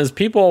problem is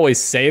people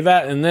always say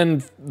that, and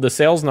then the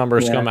sales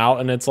numbers come out,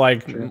 and it's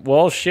like,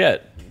 well,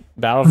 shit,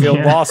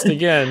 Battlefield lost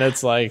again.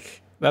 It's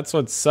like, that's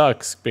what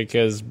sucks,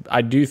 because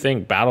I do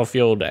think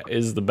Battlefield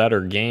is the better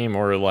game,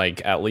 or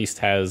like at least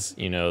has,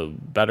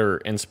 better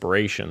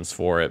inspirations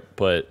for it,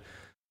 but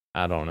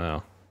I don't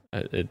know.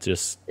 It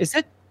just... Is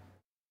that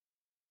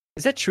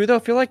true, though? I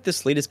feel like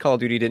this latest Call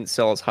of Duty didn't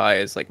sell as high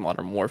as like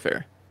Modern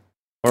Warfare.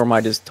 Or am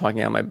I just talking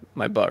out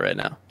my butt right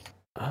now?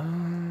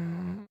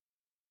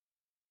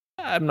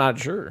 I'm not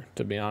sure,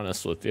 to be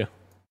honest with you.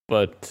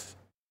 but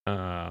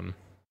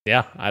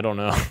yeah, I don't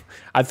know.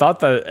 I thought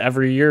that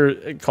every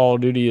year Call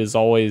of Duty is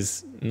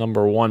always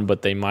number one,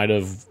 but they might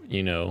have,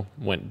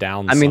 went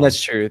down. I mean,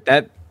 that's true.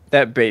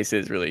 That base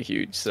is really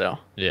huge. So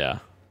yeah,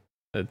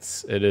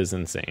 it is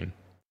insane.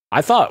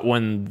 I thought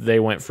when they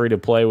went free to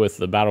play with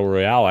the Battle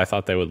Royale, I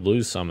thought they would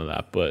lose some of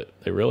that, but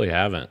they really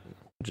haven't,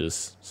 which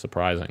is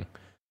surprising.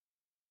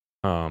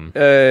 I'm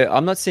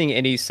not seeing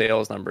any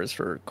sales numbers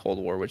for Cold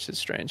War, which is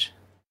strange.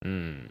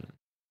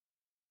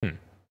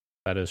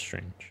 That is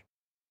strange.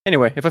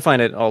 Anyway, if I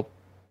find it, I'll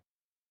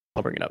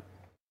bring it up.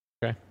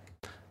 Okay.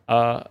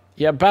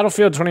 Yeah,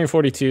 Battlefield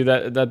 2042,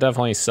 that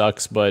definitely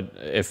sucks, but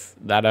if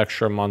that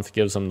extra month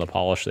gives them the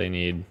polish they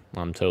need,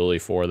 I'm totally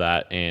for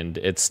that. And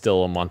it's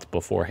still a month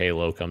before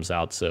Halo comes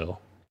out, so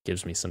it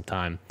gives me some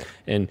time.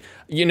 And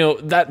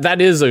that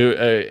is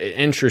a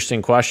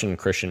interesting question,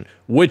 Christian.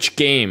 Which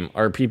game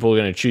are people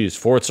going to choose,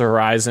 Forza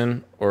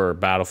Horizon or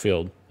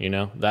Battlefield?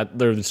 That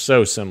they're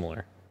so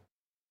similar.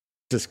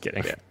 Just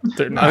kidding. Yeah.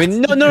 They're not. I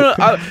mean, no.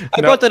 I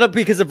brought that up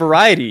because of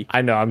variety.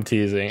 I know, I'm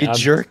teasing. You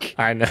jerk.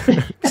 I know.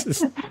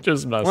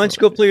 just Why don't you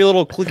go play your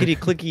little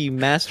clickety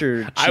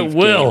Master Chief I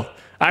will. game?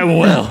 I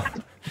will.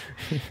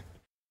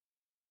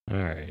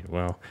 All right.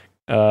 Well,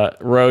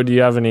 Ro, do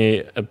you have any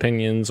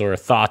opinions or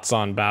thoughts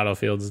on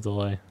Battlefield's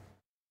delay?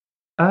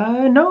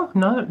 No,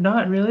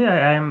 not really.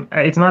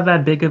 It's not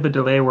that big of a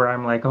delay where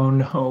I'm like, oh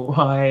no,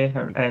 why?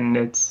 And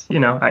it's,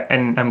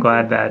 and I'm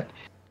glad that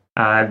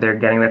they're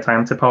getting the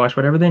time to polish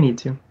whatever they need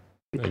to,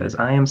 because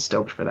I am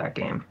stoked for that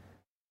game.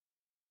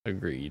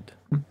 Agreed.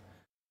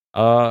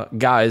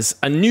 Guys,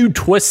 a new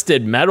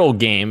Twisted Metal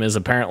game is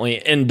apparently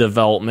in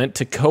development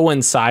to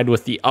coincide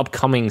with the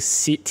upcoming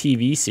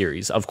TV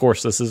series. Of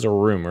course, this is a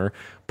rumor,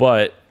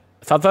 but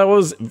I thought that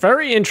was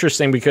very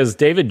interesting because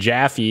David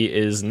Jaffe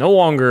is no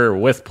longer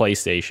with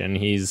PlayStation.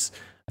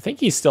 I think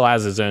he still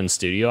has his own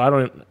studio.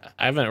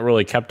 I haven't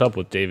really kept up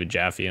with David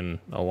Jaffe in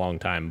a long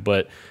time,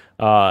 but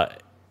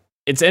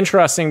it's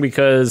interesting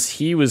because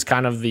he was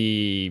kind of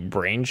the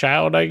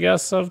brainchild, I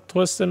guess, of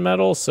Twisted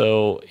Metal.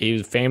 So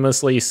he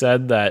famously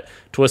said that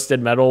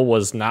Twisted Metal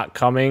was not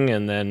coming,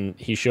 and then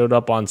he showed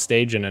up on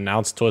stage and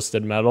announced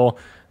Twisted Metal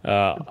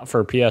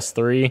for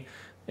PS3,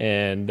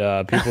 and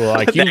people were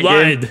like, "You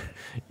lied,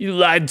 you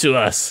lied to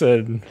us,"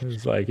 and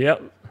it's like,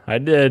 "Yep, I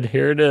did.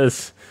 Here it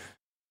is."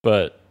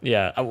 But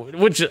yeah,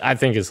 which I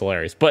think is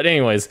hilarious. But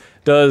anyways,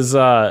 does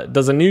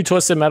a new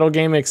Twisted Metal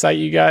game excite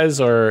you guys,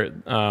 or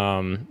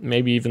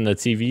maybe even the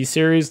TV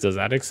series? Does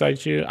that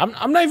excite you?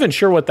 I'm not even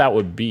sure what that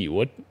would be.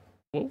 What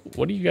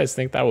do you guys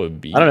think that would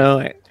be? I don't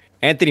know.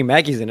 Anthony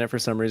Mackie's in it for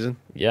some reason.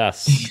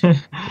 Yes,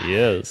 he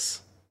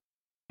is.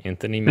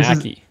 Anthony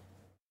Mackie.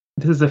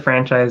 This is a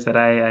franchise that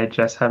I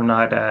just have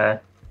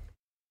not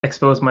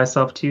exposed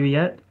myself to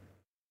yet.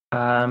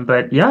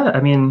 But yeah, I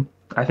mean,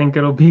 I think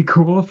it'll be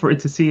cool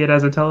to see it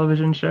as a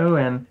television show,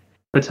 and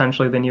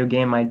potentially the new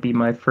game might be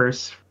my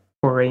first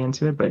foray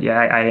into it. But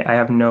yeah, I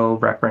have no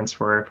reference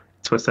for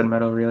Twisted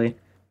Metal, really.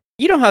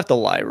 You don't have to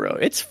lie, Ro.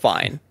 It's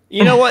fine.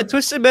 You know what?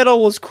 Twisted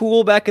Metal was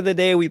cool back in the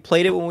day. We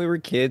played it when we were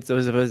kids.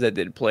 Those of us that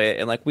did play it,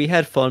 and we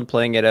had fun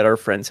playing it at our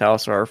friend's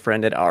house or our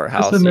friend at our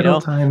house. Twisted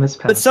Metal time is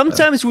past. But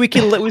sometimes we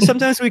can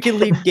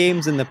leave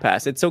games in the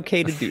past. It's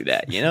okay to do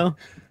that, Yeah.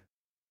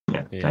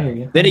 I hear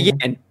you. Then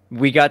again,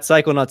 we got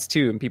Psychonauts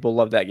 2, and people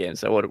love that game.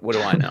 So what do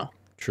I know?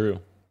 True.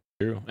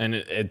 And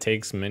it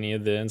takes many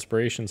of the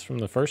inspirations from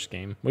the first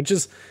game, which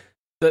is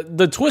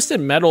the Twisted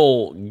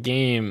Metal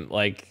game.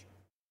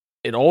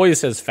 It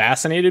always has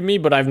fascinated me,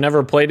 but I've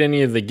never played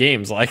any of the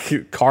games.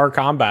 Like Car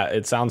Combat,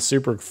 it sounds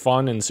super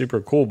fun and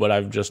super cool, but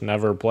I've just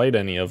never played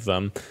any of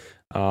them.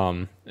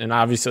 And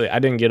obviously, I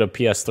didn't get a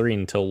PS3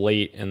 until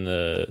late in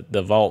the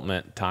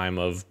development time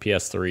of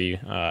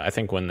PS3. I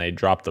think when they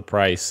dropped the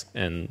price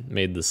and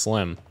made the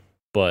Slim.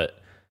 But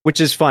which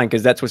is fine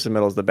because that Twisted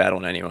Metal is the bad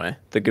one anyway.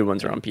 The good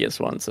ones are on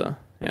PS1, so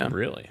yeah.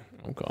 Really?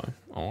 Okay.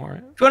 All right.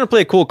 If you want to play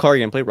a cool car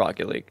game, play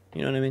Rocket League.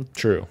 You know what I mean?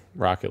 True.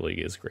 Rocket League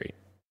is great.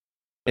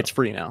 It's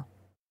free now.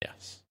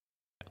 Yes.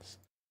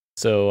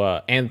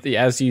 So,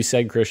 as you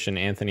said, Christian,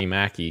 Anthony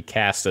Mackie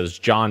cast as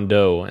John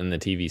Doe in the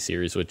TV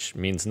series, which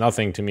means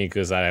nothing to me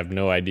because I have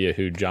no idea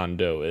who John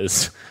Doe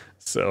is.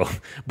 So,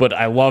 but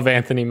I love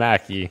Anthony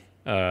Mackie.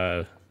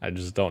 I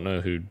just don't know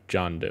who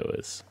John Doe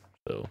is.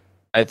 So,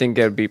 I think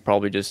that would be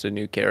probably just a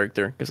new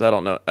character because I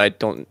don't know. I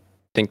don't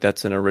think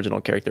that's an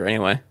original character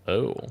anyway.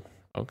 Oh,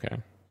 okay.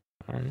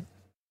 All right.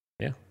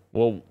 Yeah.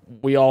 Well,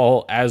 we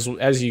all, as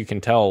you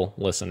can tell,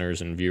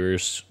 listeners and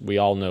viewers, we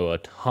all know a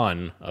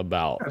ton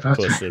about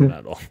Twisted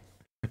Metal.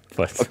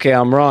 But okay,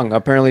 I'm wrong.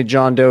 Apparently,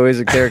 John Doe is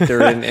a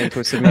character in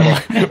Twisted Metal.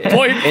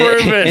 Point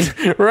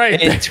proven. Right.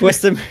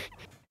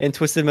 In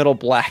Twisted Metal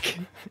Black.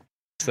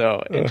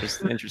 So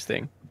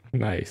interesting.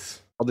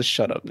 Nice. I'll just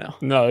shut up now.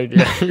 No,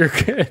 yeah, you're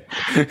good.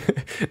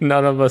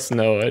 None of us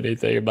know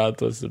anything about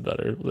Twisted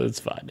Metal. It's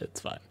fine.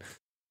 It's fine.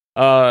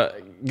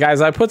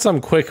 Guys, I put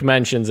some quick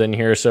mentions in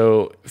here,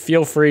 so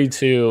feel free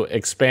to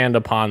expand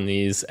upon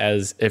these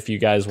as if you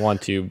guys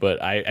want to,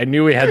 but I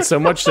knew we had so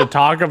much to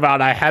talk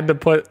about. I had to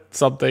put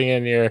something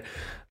in here.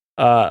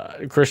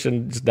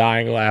 Christian's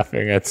dying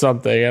laughing at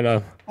something.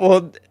 And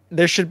Well,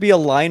 there should be a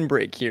line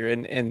break here,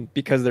 and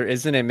because there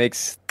isn't, it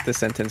makes the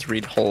sentence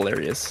read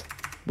hilarious,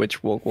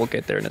 which we'll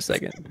get there in a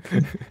second.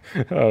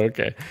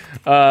 okay.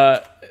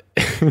 God.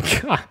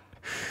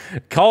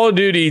 Call of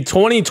Duty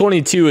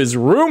 2022 is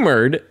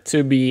rumored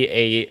to be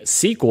a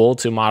sequel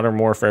to Modern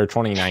Warfare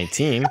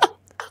 2019,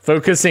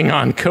 focusing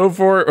on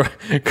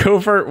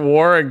covert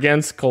war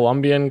against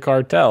Colombian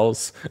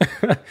cartels.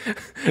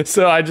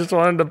 So I just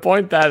wanted to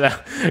point that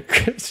out.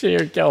 Christian,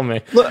 you're killing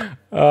me. Look,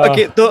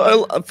 okay,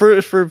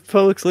 for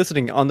folks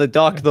listening, on the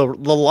doc, the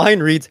line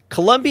reads,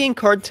 Colombian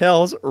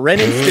cartels, Ren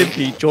and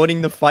Stimpy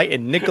joining the fight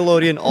in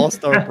Nickelodeon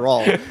All-Star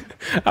Brawl.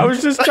 I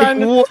was just trying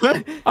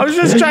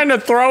to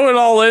throw it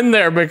all in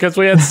there because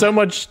we had so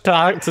much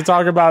to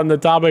talk about in the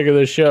topic of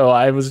the show.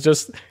 I was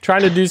just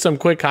trying to do some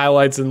quick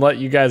highlights and let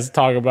you guys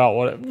talk about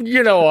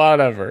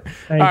whatever.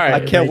 All right. I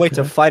can't wait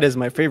to fight as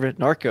my favorite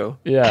narco.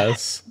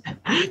 Yes.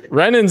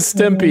 Ren and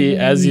Stimpy,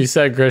 as you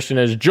said, Christian,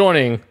 is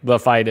joining the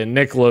fight in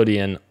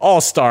Nickelodeon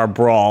All-Star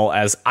Brawl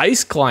as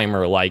ice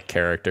climber-like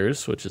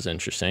characters, which is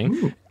interesting.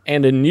 Ooh.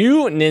 And a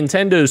new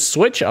Nintendo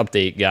Switch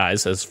update,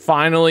 guys, has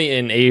finally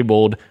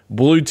enabled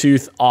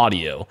Bluetooth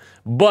audio.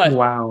 But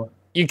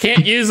you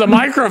can't use a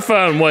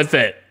microphone with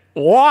it.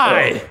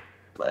 Why?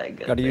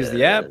 Gotta use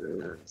the app.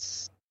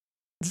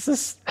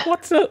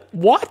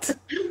 What?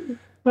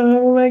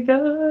 Oh my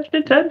gosh,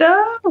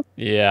 Nintendo!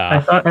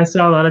 Yeah. I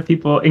saw a lot of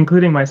people,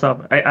 including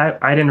myself.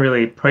 I didn't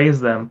really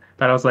praise them,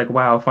 but I was like,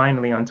 wow,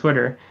 finally on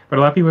Twitter. But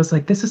a lot of people was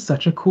like, this is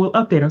such a cool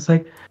update. I was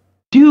like,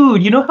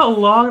 dude, you know how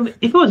long?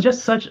 If it was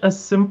just such a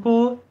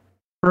simple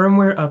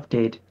firmware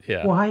update,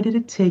 why did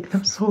it take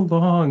them so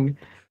long?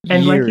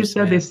 And like you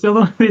said, man.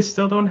 they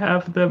still don't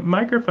have the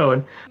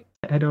microphone.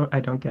 I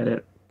don't get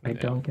it. I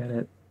don't get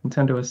it.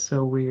 Nintendo is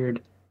so weird.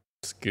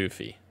 It's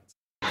goofy.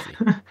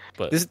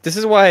 But this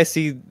is why I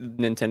see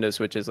Nintendo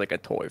Switch as like a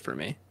toy for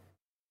me.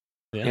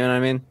 Yeah. You know what I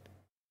mean?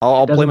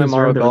 I'll play my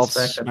Mario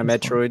Golfs, my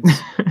Metroids.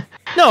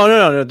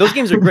 No. Those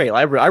games are great.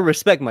 I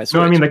respect my Switch.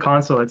 No, I mean the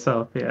console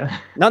itself. Yeah.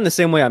 Not in the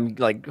same way I'm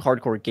like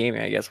hardcore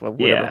gaming, I guess.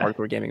 Whatever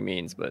hardcore gaming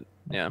means, but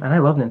yeah. And I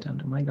love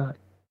Nintendo. My God.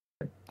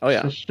 Oh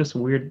yeah. It's just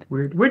weird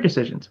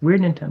decisions. Weird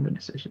Nintendo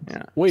decisions.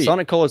 Yeah. Wait.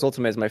 Sonic Colors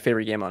Ultimate is my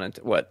favorite game on it.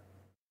 What?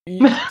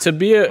 to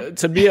be a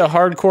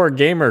hardcore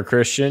gamer,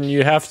 Christian,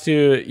 you have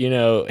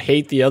to,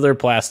 hate the other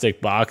plastic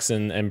box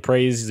and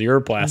praise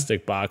your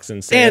plastic box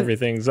and say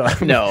everything's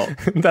up. No.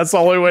 That's the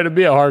only way to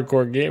be a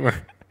hardcore gamer.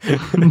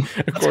 According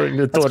to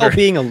Twitter. That's called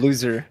being a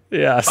loser.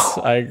 Yes,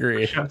 I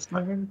agree. Shots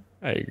fired.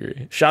 I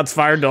agree. Shots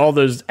fired to all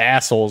those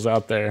assholes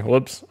out there.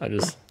 Whoops, I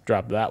just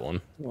dropped that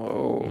one.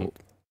 Whoa.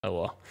 Oh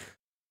well.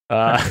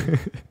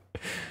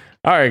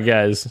 All right,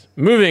 guys.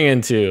 Moving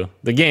into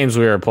the games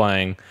we are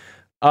playing.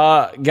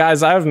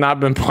 Guys, I have not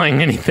been playing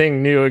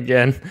anything new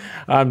again.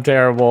 I'm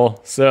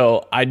terrible.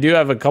 So I do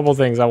have a couple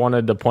things I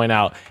wanted to point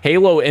out.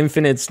 Halo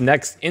Infinite's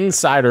next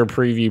insider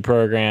preview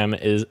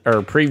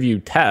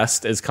preview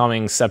test is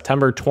coming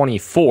September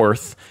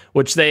 24th,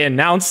 which they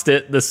announced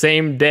it the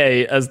same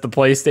day as the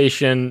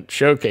PlayStation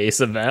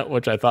Showcase event,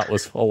 which I thought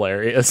was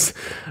hilarious.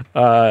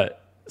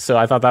 So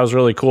I thought that was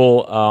really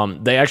cool.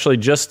 They actually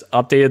just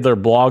updated their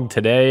blog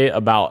today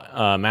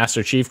about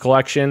Master Chief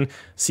Collection.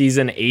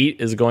 Season 8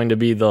 is going to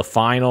be the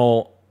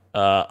final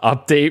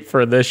update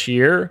for this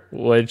year,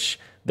 which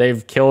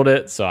they've killed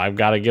it. So I've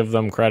got to give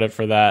them credit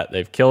for that.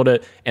 They've killed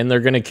it. And they're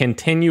going to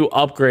continue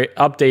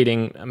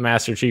updating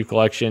Master Chief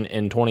Collection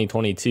in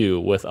 2022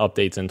 with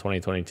updates in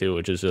 2022,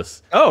 which is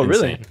just insane.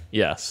 Really?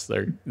 Yes,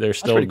 they're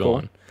still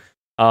going.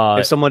 Cool.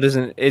 If someone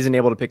isn't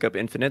able to pick up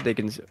Infinite, they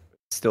can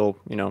still,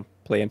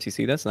 play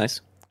MCC. That's nice.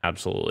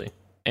 Absolutely.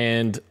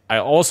 And I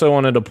also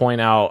wanted to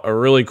point out a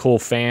really cool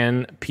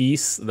fan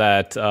piece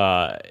that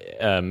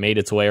made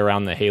its way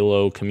around the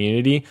Halo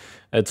community.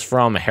 It's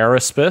from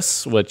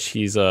Haraspis, which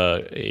he's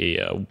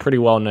a pretty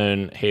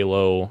well-known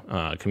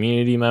Halo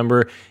community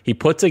member. He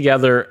put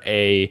together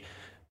a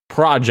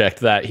project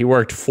that he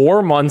worked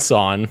 4 months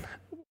on,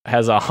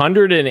 has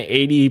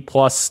 180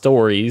 plus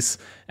stories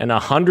and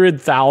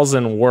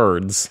 100,000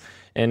 words.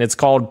 And it's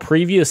called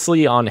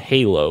Previously on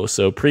Halo.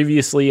 So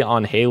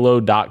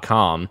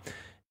previouslyonhalo.com.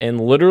 And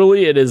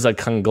literally it is a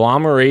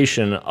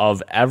conglomeration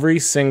of every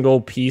single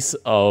piece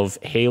of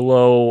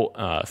Halo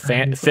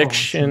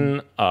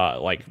fiction,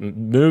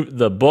 awesome.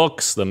 The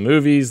books, the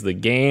movies, the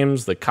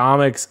games, the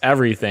comics,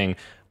 everything,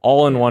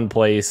 all in one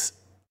place.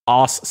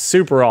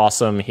 Super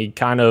awesome. He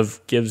kind of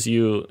gives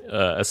you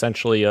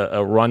essentially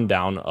a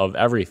rundown of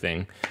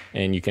everything,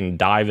 and you can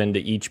dive into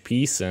each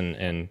piece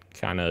and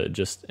kind of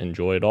just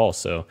enjoy it all.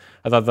 So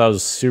I thought that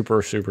was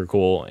super, super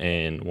cool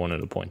and wanted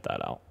to point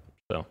that out.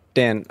 So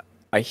Dan,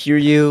 I hear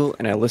you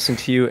and I listen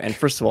to you. And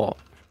first of all,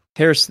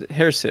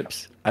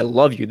 Harasips, I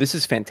love you. This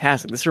is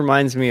fantastic. This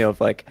reminds me of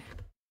the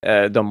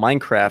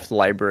Minecraft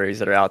libraries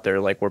that are out there,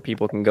 like where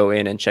people can go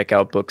in and check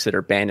out books that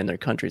are banned in their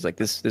countries. Like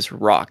this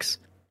rocks.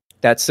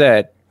 That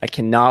said, I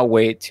cannot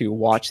wait to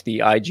watch the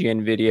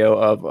IGN video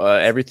of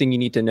everything you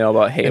need to know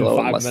about Halo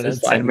in less than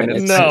 5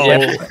 minutes.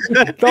 No,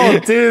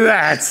 don't do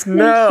that.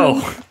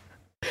 No.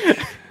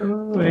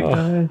 Oh my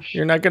gosh.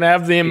 You're not gonna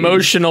have the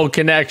emotional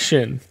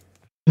connection.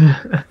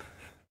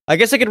 I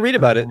guess I could read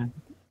about it.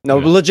 No,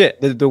 Yeah. but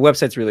legit, the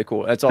website's really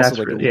cool. It's also That's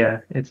like really,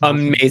 yeah, it's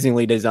awesome.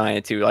 amazingly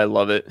designed too. I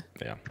love it.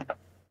 Yeah,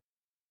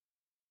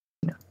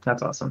 Yeah,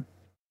 that's awesome.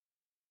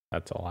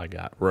 that's all I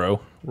got. Ro,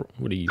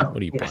 what are you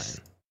Yes.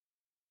 playing?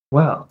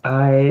 Well,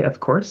 of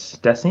course,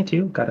 Destiny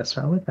 2, gotta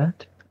start with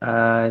that.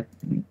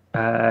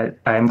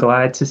 I'm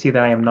glad to see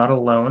that I am not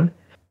alone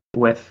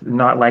with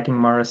not liking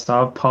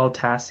Marasov. Paul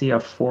Tassi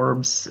of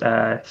Forbes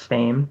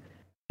fame,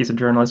 he's a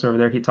journalist over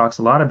there. He talks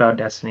a lot about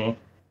Destiny.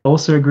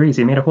 Also agrees.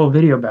 He made a whole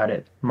video about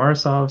it.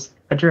 Marasov's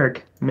a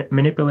jerk,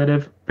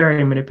 manipulative,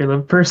 very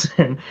manipulative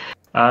person.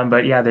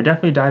 But yeah, they're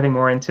definitely diving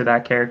more into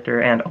that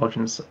character and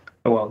Aldrin's,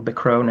 well, the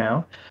Crow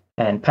now,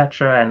 and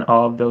Petra and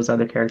all of those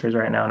other characters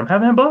right now. And I'm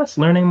having a blast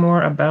learning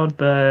more about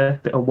the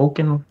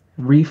Awoken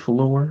Reef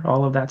lore,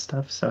 all of that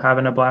stuff. So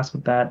having a blast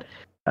with that.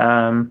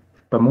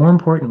 But more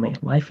importantly,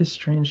 Life is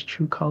Strange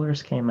True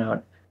Colors came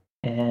out,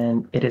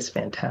 and it is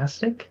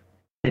fantastic.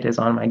 It is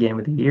on my Game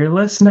of the Year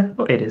list now.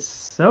 It is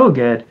so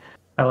good.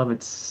 I love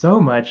it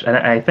so much. And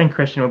I think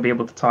Christian will be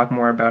able to talk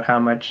more about how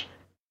much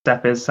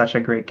Steph is such a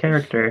great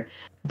character.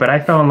 But I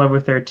fell in love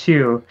with her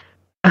too.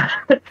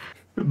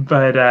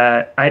 But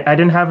I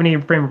didn't have any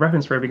frame of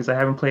reference for her because I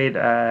haven't played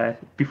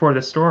Before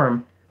the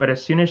Storm. But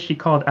as soon as she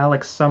called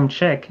Alex some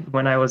chick,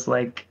 when I was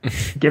like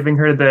giving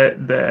her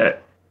the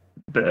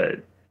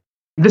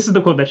this is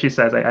the quote that she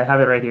says. I have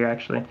it right here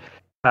actually.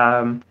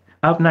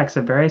 Up next,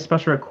 a very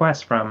special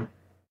request from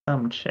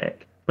some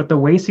chick. But the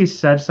way she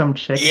said some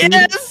chick,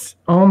 Yes, dude,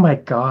 oh my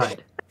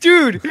god,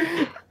 dude.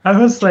 I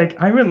was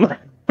like, I'm in love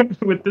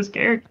with this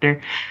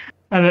character,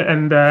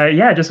 and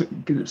yeah, just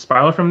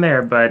spiral from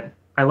there. But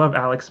I love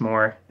Alex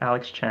more,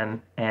 Alex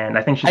Chen, and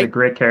I think she's a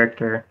great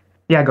character.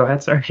 Yeah, go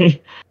ahead.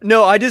 Sorry.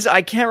 No, I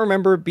can't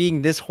remember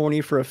being this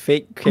horny for a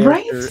fake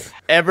character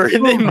ever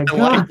in my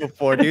life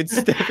before, dude.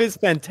 Steph is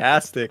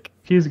fantastic.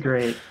 She's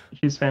great.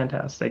 She's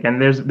fantastic,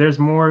 and there's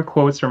more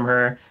quotes from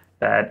her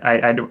that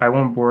I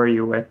won't bore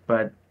you with,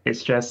 but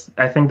it's just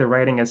I think the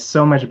writing is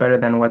so much better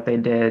than what they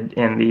did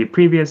in the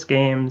previous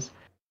games.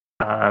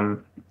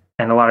 And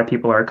a lot of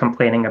people are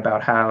complaining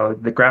about how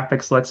the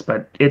graphics looks,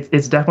 but it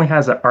definitely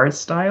has an art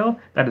style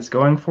that it's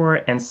going for,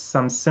 and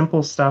some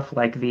simple stuff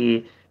like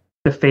the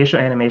facial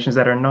animations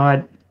that are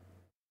not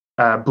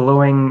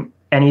blowing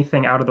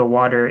anything out of the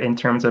water in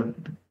terms of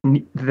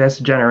this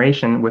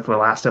generation with The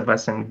Last of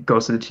Us and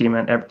Ghost of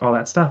Tsushima and all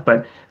that stuff.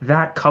 But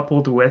that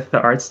coupled with the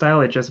art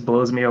style, it just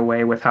blows me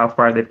away with how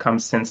far they've come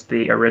since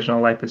the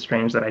original Life is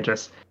Strange.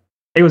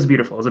 It was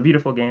beautiful. It was a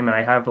beautiful game, and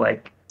I have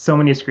like so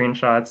many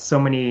screenshots, so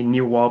many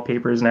new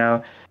wallpapers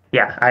now.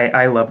 Yeah,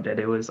 I loved it.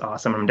 It was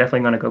awesome. I'm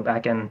definitely going to go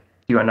back and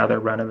do another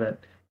run of it,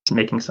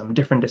 making some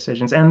different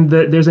decisions. And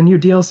there's a new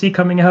DLC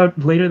coming out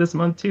later this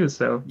month too.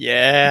 So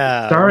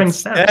yeah, starring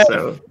Steph.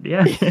 So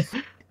yeah,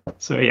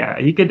 so yeah,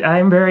 you could.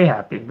 I'm very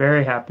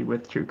happy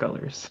with True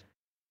Colors.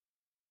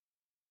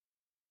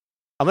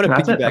 I'm gonna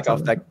piggyback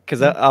off that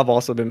because I've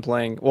also been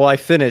playing. Well, I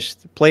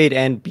played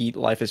and beat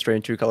Life is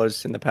Strange True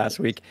Colors in the past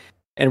week.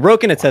 And Ro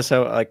can attest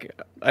how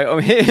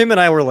him and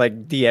I were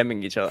like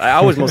DMing each other.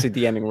 I was mostly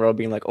DMing Ro,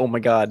 being like, "Oh my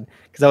god,"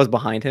 because I was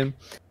behind him.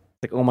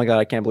 Like, "Oh my god,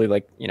 I can't believe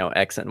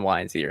X and Y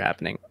and Z are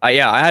happening." I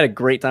had a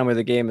great time with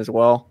the game as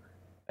well.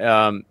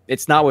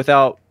 It's not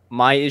without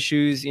my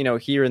issues,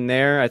 here and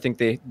there. I think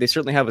they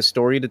certainly have a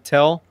story to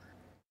tell,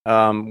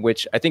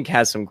 which I think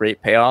has some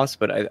great payoffs.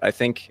 But I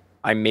think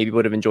I maybe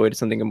would have enjoyed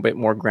something a bit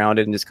more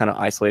grounded and just kind of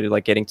isolated,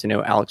 like getting to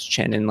know Alex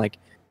Chen and like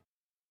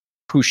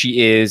who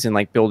she is and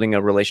like building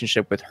a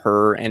relationship with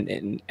her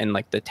and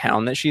like the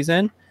town that she's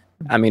in.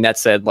 I mean, that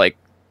said, like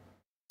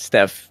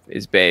Steph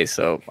is bae,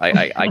 so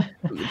I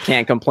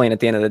can't complain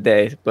at the end of the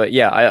day. But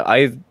yeah,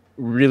 I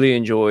really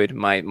enjoyed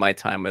my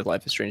time with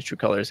Life is Strange True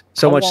Colors.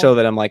 So much so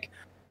that I'm like,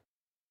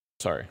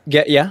 sorry.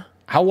 Yeah.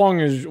 How long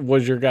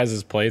was your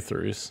guys'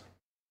 playthroughs?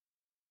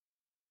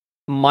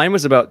 Mine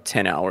was about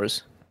 10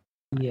 hours.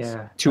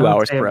 Yeah. 2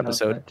 hours per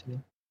episode.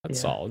 That's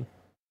solid.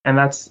 And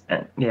that's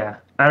yeah.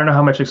 I don't know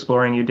how much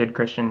exploring you did,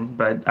 Christian,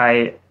 but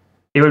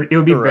it would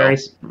be very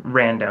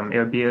random. It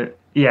would be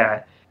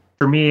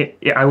for me,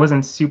 I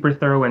wasn't super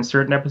thorough in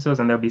certain episodes,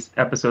 and there'll be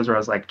episodes where I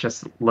was like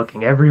just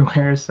looking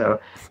everywhere. So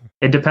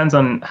it depends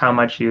on how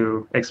much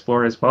you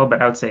explore as well.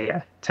 But I would say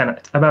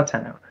about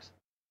 10 hours.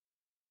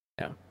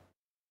 Yeah.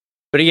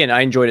 But again,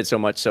 I enjoyed it so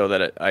much so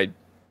that I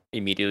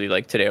immediately,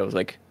 like today, I was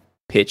like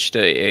pitched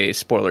a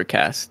spoiler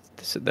cast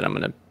that I'm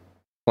gonna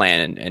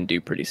plan and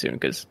do pretty soon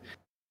because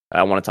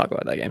I want to talk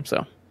about that game.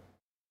 So,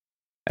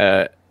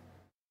 I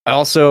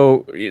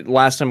also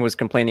last time was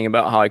complaining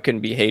about how I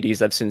couldn't beat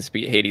Hades. I've since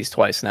beat Hades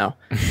twice now.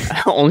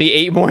 Only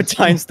 8 more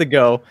times to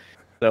go.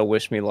 So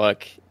wish me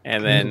luck.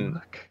 And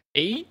then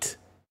 8.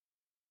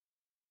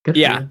 Good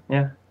yeah,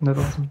 that's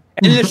awesome.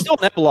 And there's still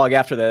an epilogue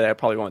after that I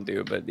probably won't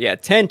do. But yeah,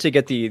 10 to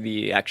get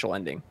the actual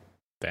ending.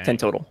 Dang. 10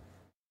 total.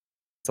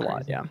 It's a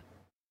lot. Yeah.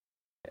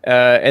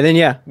 And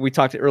then we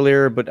talked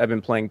earlier, but I've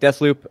been playing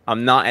Deathloop.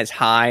 I'm not as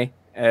high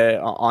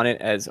on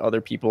it as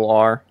other people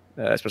are.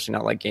 especially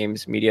not like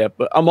games media.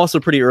 But I'm also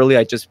pretty early.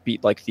 I just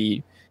beat like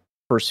the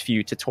first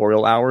few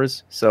tutorial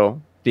hours,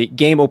 so the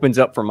game opens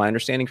up from my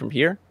understanding from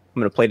here.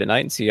 I'm gonna play tonight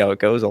and see how it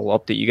goes. I'll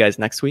update you guys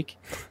next week.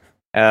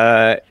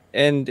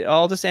 And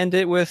I'll just end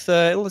it with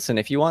listen,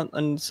 if you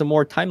want some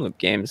more time loop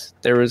games,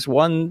 there was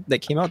one that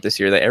came out this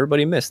year that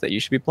everybody missed that you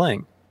should be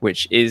playing,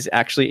 which is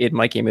actually in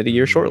my Game of the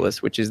Year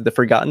shortlist, which is The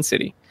Forgotten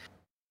City.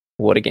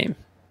 What a game.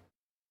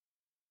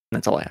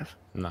 That's all I have.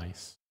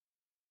 Nice.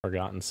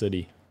 Forgotten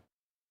City.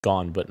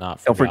 Gone, but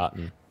not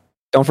forgotten.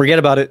 Don't forget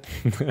about it.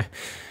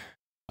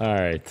 All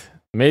right.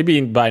 Maybe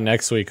by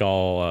next week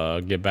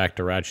I'll get back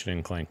to Ratchet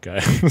and Clank,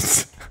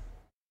 guys.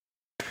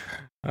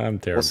 I'm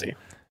terrible. We'll see.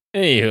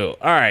 Anywho,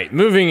 all right,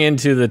 moving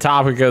into the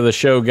topic of the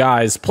show,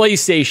 guys.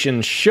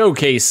 PlayStation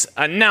Showcase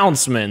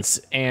announcements,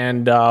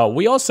 and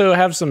we also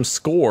have some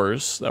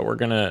scores that we're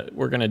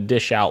gonna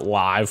dish out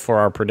live for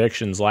our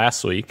predictions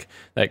last week.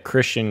 That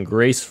Christian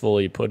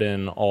gracefully put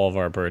in all of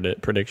our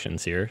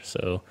predictions here,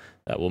 so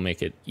that will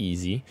make it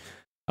easy.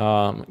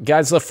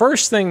 Guys, the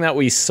first thing that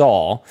we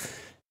saw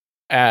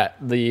at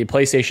the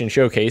PlayStation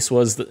Showcase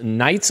was the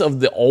Knights of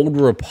the Old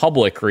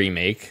Republic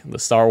remake, the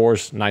Star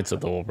Wars Knights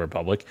of the Old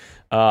Republic,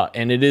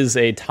 and it is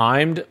a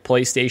timed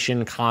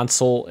PlayStation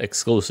console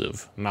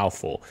exclusive.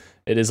 Mouthful.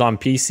 It is on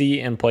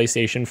PC and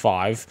PlayStation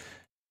 5.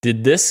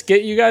 Did this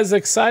get you guys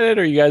excited?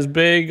 Are you guys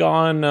big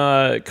on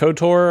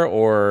KOTOR,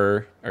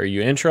 or are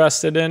you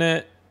interested in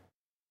it?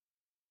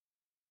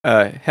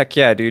 Heck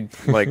yeah, dude!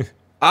 Like,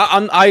 I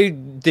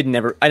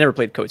never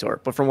played KOTOR,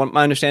 but from what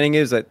my understanding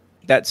is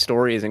that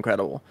story is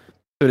incredible.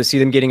 So to see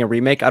them getting a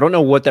remake, I don't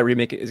know what that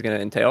remake is going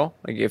to entail.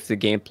 Like if the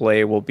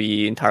gameplay will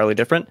be entirely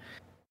different,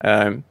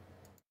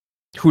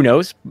 who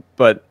knows?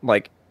 But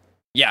like,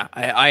 yeah,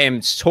 I am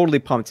totally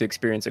pumped to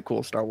experience a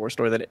cool Star Wars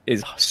story that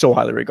is so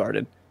highly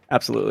regarded.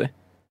 Absolutely.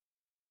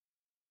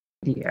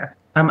 Yeah,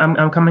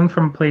 I'm coming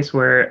from a place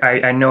where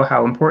I know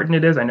how important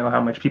it is. I know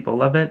how much people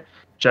love it.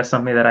 Just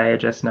something that I had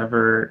just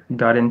never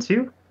got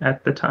into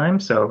at the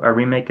time. So a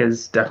remake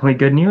is definitely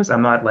good news.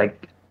 I'm not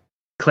like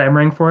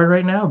clamoring for it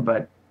right now,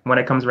 but when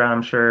it comes around,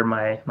 I'm sure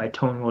my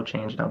tone will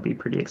change and I'll be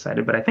pretty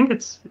excited. But I think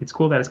it's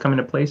cool that it's coming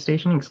to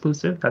PlayStation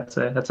exclusive. That's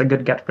a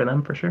good get for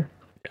them for sure.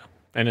 Yeah,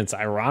 and it's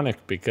ironic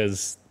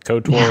because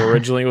KOTOR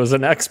originally was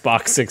an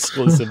Xbox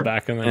exclusive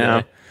back in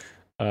the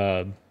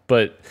day.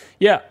 But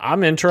yeah,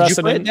 I'm interested. Did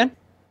you play it, Dan?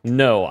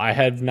 No, I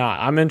have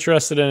not. I'm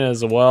interested in it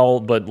as well,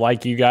 but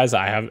like you guys,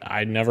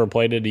 I never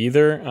played it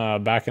either.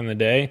 Back in the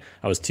day,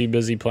 I was too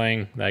busy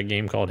playing that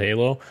game called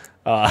Halo.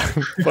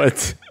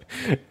 But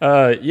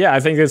yeah, I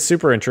think it's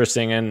super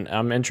interesting, and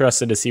I'm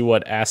interested to see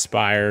what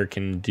Aspyr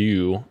can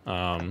do.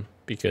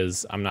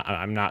 Because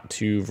I'm not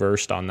too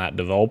versed on that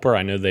developer.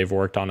 I know they've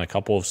worked on a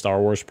couple of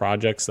Star Wars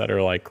projects that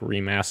are like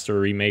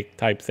remaster, remake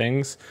type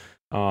things.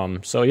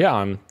 So yeah,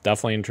 I'm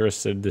definitely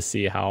interested to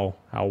see how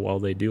well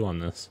they do on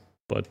this.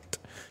 But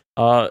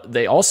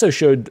they also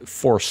showed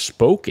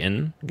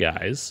Forspoken,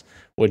 guys,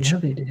 which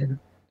they did.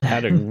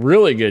 had a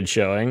really good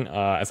showing.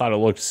 I thought it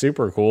looked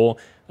super cool.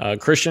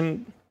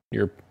 Christian,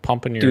 you're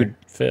pumping your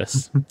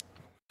fists.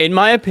 In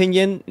my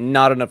opinion,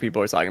 not enough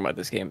people are talking about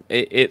this game.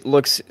 It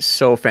looks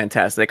so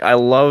fantastic. I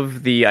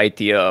love the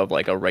idea of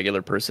like a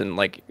regular person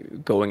like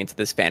going into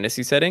this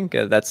fantasy setting.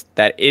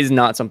 That is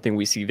not something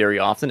we see very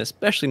often,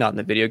 especially not in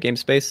the video game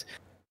space.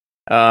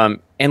 And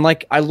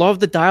like I love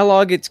the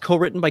dialogue. It's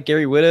co-written by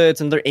Gary Whitta.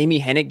 It's another Amy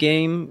Hennig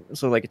game,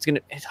 so like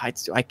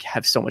I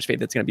have so much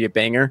faith it's gonna be a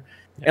banger.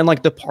 Yeah. And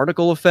like the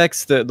particle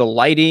effects, the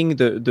lighting,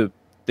 the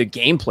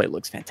gameplay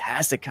looks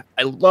fantastic.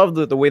 I love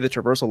the way the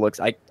traversal looks.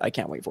 I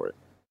can't wait for it.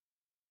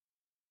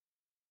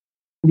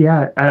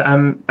 Yeah,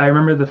 I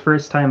remember the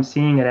first time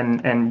seeing it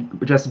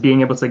and just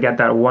being able to get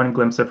that one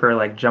glimpse of her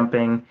like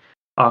jumping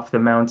off the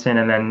mountain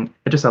and then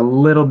just a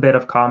little bit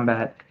of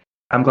combat.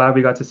 I'm glad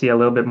we got to see a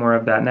little bit more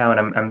of that now,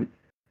 and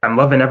I'm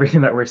loving everything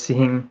that we're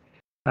seeing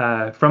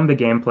from the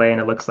gameplay, and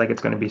it looks like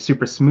it's going to be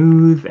super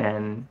smooth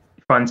and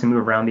fun to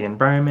move around the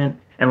environment.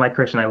 And like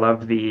Christian, I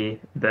love the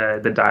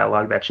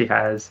dialogue that she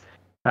has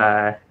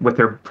with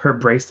her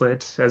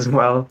bracelet as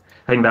well.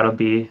 I think that'll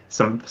be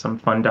some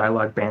fun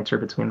dialogue banter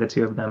between the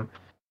two of them.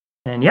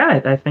 And yeah,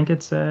 I think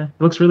it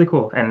looks really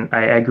cool. And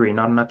I agree,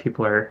 not enough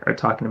people are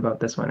talking about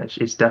this one.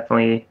 It's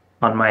definitely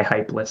on my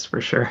hype list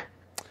for sure.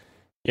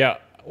 Yeah,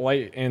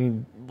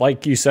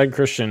 like you said,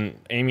 Christian,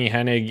 Amy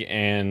Hennig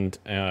and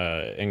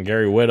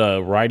Gary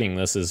Whitta writing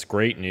this is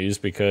great news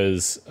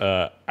because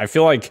I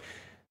feel like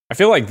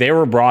they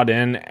were brought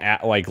in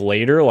at like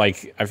later.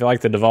 Like I feel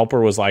like the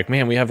developer was like,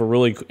 man, we have a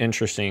really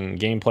interesting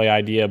gameplay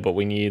idea, but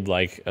we need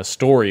like a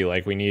story.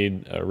 Like we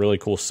need a really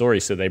cool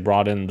story. So they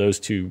brought in those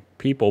two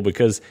people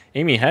because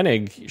Amy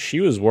Hennig, she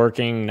was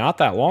working not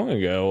that long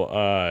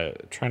ago.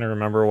 Trying to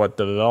remember what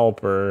the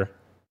developer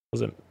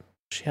was.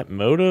 She had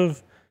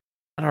Motive.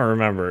 I don't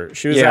remember.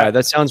 She was. Yeah,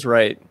 that sounds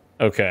right.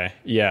 Okay.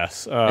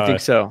 Yes. I think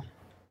so.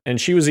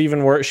 And she was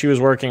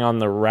working on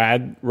the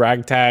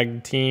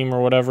Ragtag team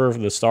or whatever for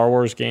the Star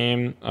Wars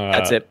game.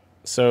 That's it.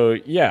 So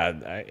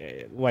yeah,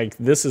 like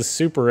this is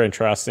super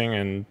interesting,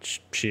 and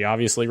she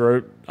obviously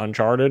wrote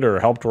Uncharted or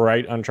helped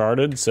write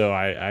Uncharted. So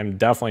I'm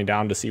definitely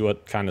down to see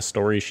what kind of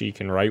story she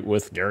can write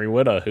with Gary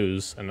Whitta,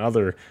 who's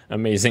another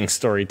amazing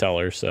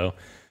storyteller. So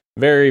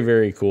very,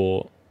 very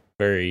cool.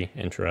 Very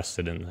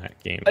interested in that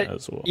game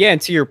as well. Yeah, and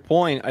to your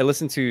point, I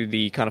listened to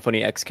the Kind of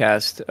Funny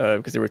Xcast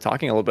because they were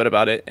talking a little bit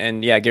about it,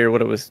 and yeah, Gary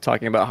Whitta was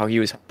talking about how he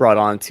was brought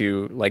on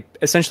to like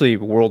essentially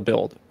world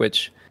build,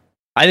 which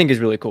I think is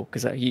really cool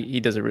because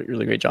he does a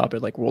really great job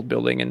at like world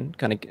building and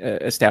kind of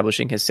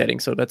establishing his setting.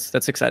 So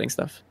that's exciting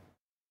stuff.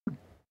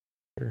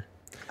 Sure.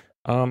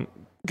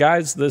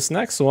 Guys, this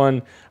next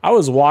one, I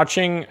was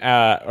watching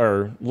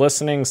or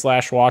listening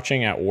 /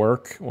 watching at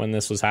work when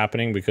this was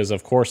happening because,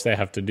 of course, they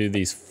have to do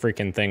these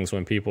freaking things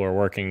when people are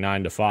working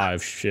 9 to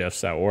 5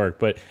 shifts at work.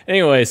 But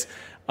anyways,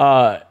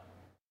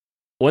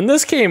 when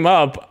this came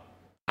up,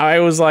 I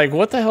was like,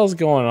 what the hell's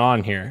going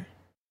on here?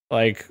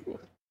 Like,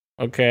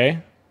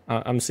 okay,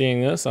 I'm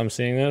seeing this.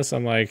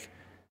 I'm like,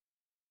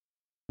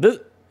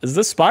 is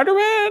this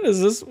Spider-Man?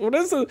 What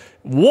is it?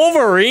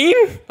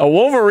 Wolverine? A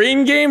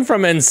Wolverine game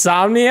from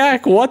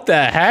Insomniac? What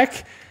the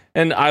heck?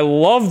 And I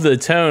love the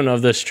tone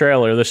of this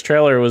trailer. This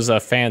trailer was a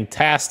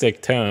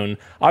fantastic tone.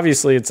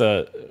 Obviously, it's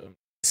a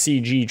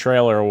CG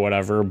trailer or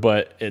whatever,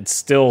 but it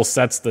still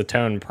sets the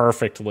tone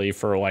perfectly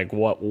for like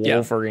what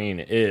Wolverine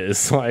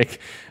is. Like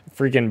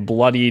freaking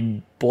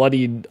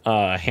bloodied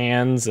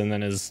hands, and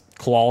then his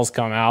claws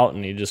come out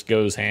and he just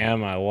goes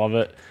ham. I love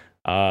it.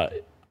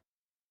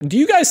 Do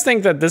you guys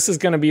think that this is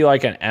going to be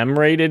like an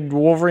M-rated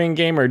Wolverine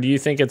game, or do you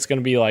think it's going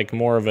to be like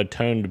more of a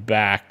toned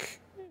back?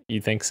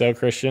 You think so,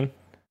 Christian?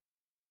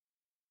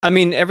 I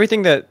mean,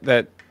 everything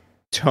that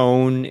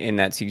tone in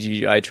that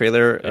CGI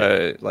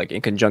trailer, like in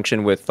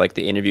conjunction with like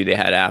the interview they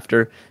had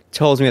after,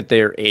 tells me that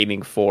they're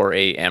aiming for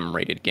a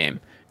M-rated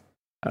game,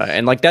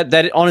 and like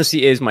that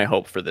honestly is my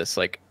hope for this.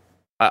 Like,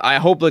 I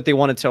hope that they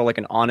want to tell like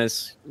an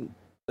honest.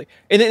 Like,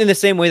 in the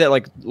same way that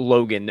like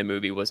Logan the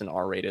movie wasn't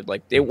R-rated,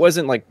 like it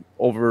wasn't like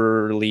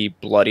overly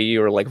bloody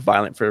or like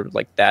violent for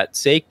like that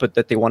sake, but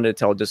that they wanted to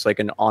tell just like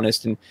an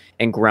honest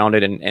and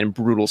grounded and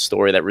brutal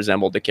story that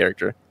resembled the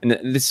character. And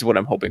this is what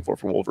I'm hoping for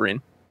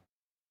Wolverine.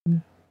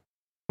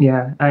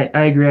 Yeah, I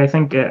agree. I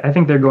think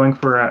they're going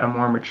for a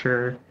more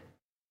mature,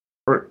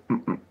 or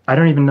I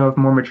don't even know if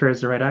more mature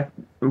is the right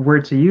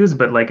word to use,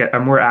 but like a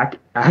more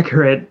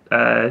accurate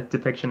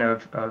depiction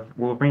of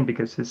Wolverine,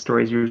 because his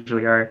stories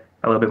usually are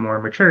a little bit more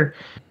mature.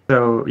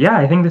 So yeah,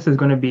 I think this is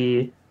going to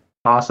be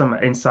awesome.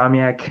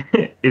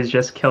 Insomniac is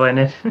just killing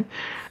it.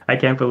 I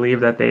can't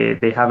believe that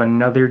they have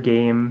another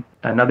game,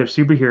 another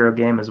superhero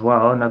game as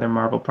well, another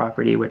Marvel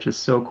property, which is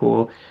so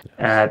cool.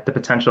 The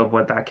potential of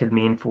what that could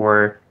mean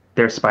for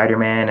their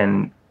Spider-Man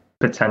and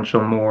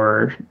potential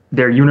more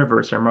their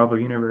universe or Marvel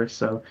universe.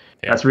 So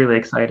that's really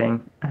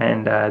exciting.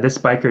 And this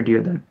biker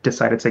dude that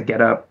decided to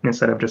get up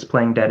instead of just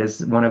playing dead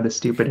is one of the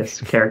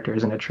stupidest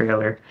characters in a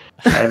trailer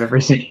I've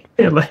ever seen.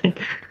 Like,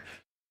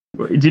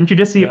 didn't you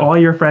just see all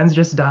your friends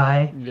just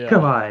die?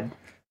 Come on.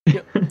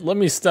 Let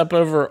me step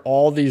over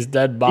all these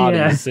dead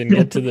bodies and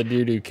get to the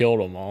dude who killed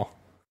them all.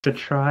 To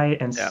try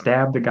and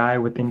stab the guy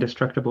with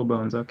indestructible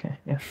bones. Okay.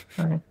 Yeah.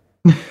 All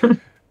right.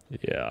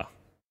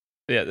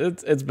 Yeah,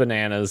 it's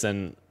bananas,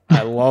 and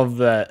I love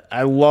that.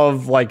 I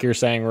love, like you're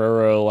saying,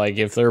 Roro, like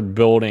if they're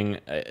building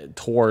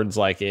towards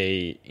like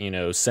a,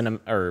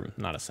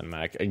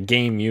 a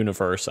game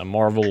universe, a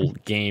Marvel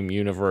game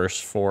universe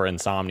for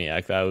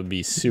Insomniac, that would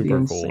be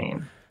super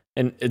cool.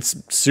 And it's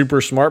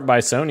super smart by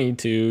Sony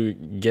to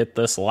get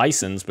this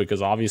license,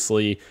 because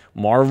obviously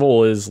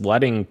Marvel is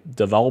letting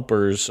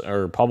developers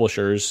or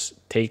publishers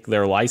take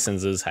their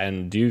licenses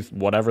and do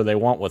whatever they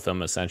want with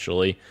them,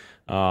 essentially.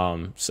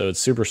 So it's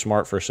super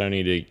smart for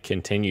Sony to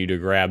continue to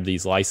grab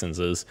these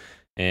licenses,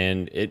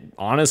 and it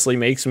honestly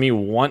makes me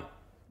want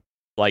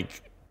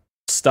like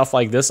stuff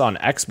like this on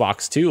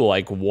Xbox too.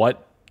 Like,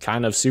 what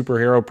kind of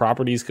superhero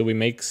properties could we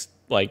make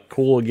like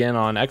cool again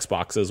on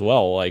Xbox as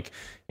well? Like,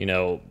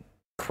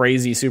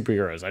 crazy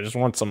superheroes. I just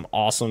want some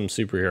awesome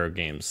superhero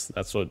games.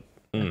 That's what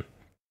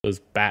those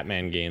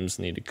Batman games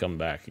need to come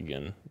back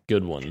again.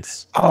 Good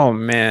ones. Oh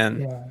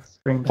man. Yeah,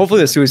 hopefully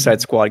the Suicide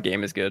Squad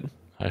game is good.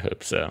 I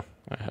hope so.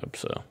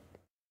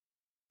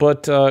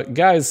 But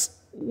guys,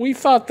 we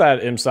thought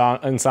that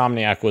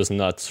Insomniac was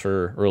nuts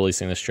for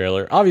releasing this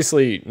trailer.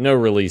 Obviously, no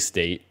release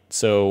date,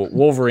 so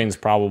Wolverine's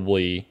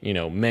probably,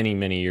 many,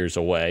 many years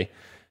away.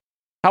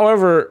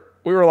 However,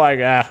 we were like,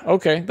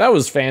 okay, that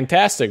was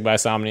fantastic by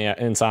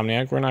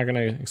Insomniac. We're not going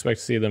to expect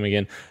to see them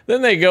again.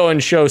 Then they go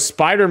and show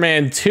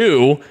Spider-Man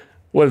 2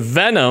 with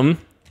Venom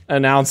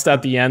announced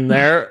at the end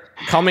there,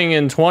 coming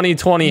in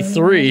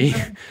 2023,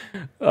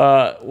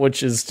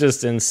 which is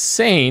just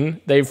insane.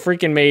 They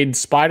freaking made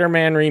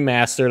Spider-Man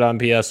Remastered on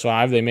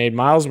PS5. They made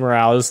Miles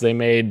Morales. They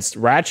made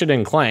Ratchet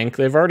and Clank.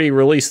 They've already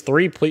released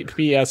 3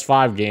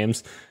 PS5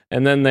 games.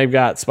 And then they've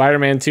got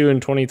Spider-Man 2 in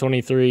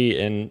 2023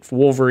 and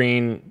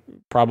Wolverine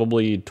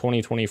probably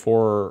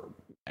 2024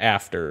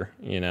 after,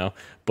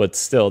 But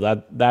still,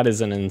 that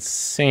is an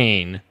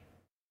insane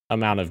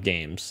amount of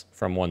games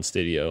from one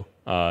studio.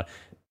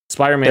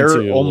 Spider-Man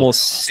 2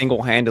 almost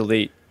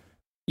single-handedly.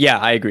 Yeah,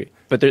 I agree.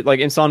 But they're like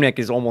Insomniac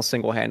is almost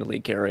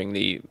single-handedly carrying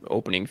the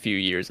opening few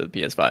years of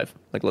PS5.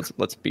 Like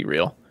let's be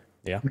real.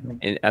 Yeah.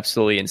 And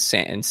absolutely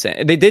insane.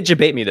 They did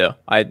debate me though.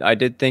 I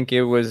did think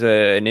it was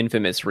an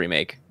Infamous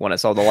remake when I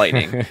saw the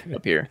lightning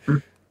up here.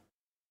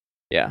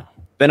 Yeah.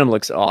 Venom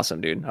looks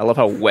awesome, dude. I love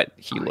how wet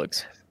he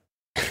looks.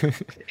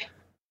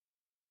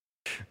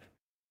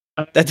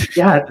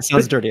 That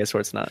sounds dirty. I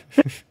swear it's not.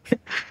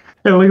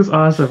 It looks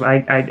awesome.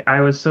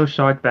 I was so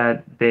shocked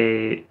that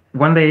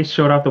when they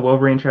showed off the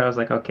Wolverine trailer, I was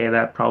like, okay,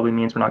 that probably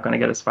means we're not going to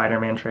get a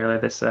Spider-Man trailer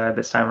this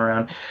time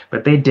around.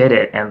 But they did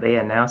it, and they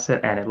announced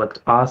it, and it looked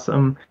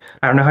awesome.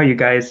 I don't know how you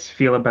guys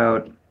feel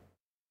about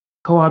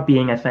co-op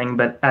being a thing,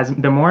 but as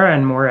the more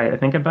and more I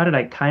think about it,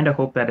 I kind of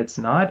hope that it's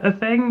not a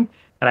thing,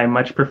 and I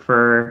much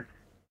prefer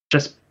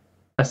just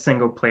a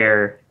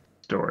single-player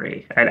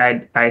story.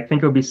 I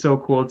think it would be so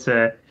cool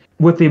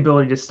with the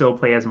ability to still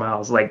play as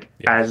Miles,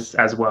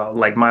 as well.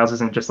 Like Miles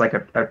isn't just like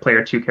a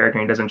player 2 character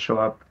and he doesn't show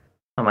up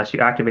unless you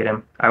activate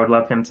him. I would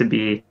love him to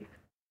be,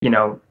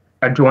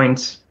 a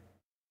joint.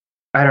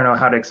 I don't know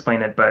how to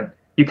explain it, but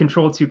you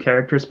control 2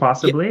 characters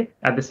possibly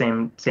at the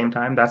same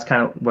time. That's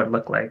kind of what it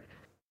looked like.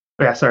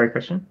 But yeah, sorry,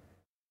 Christian.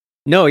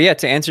 No, yeah.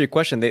 To answer your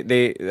question,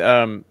 they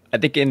I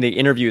think in the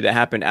interview that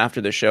happened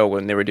after the show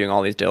when they were doing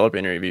all these developer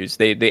interviews,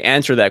 they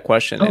answered that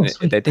question,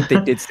 and I think they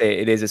did say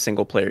it is a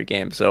single player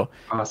game. So,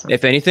 awesome.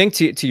 If anything,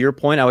 to your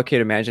point, I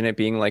could imagine it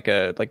being like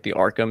the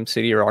Arkham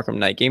City or Arkham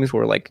Knight games,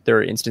 where like there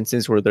are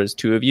instances where there's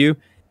 2 of you,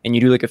 and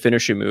you do like a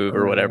finisher move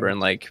or whatever, and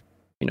like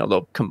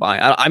they'll combine.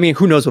 I mean,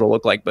 who knows what it'll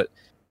look like, but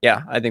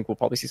yeah, I think we'll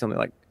probably see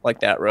something like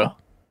that, bro.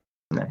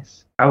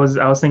 Nice. I was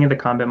thinking the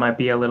combat might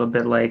be a little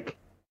bit like.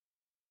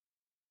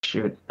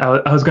 Shoot,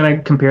 I was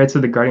gonna compare it to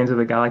the Guardians of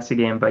the Galaxy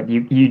game, but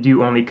you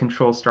do only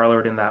control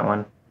Star-Lord in that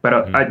one.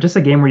 But just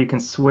a game where you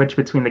can switch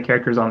between the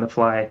characters on the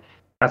fly.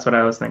 That's what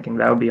I was thinking.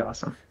 That would be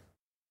awesome.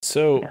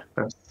 So yeah,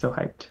 I was so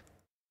hyped.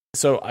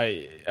 So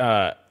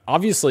I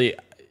obviously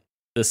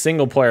the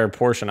single player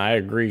portion, I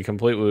agree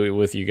completely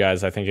with you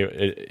guys. I think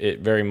it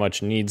very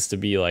much needs to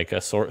be like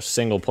a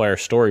single player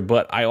story,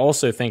 but I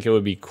also think it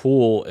would be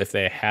cool if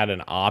they had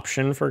an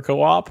option for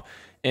co-op,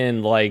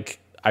 and like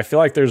I feel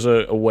like there's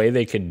a way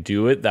they could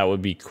do it that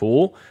would be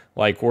cool,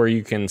 like where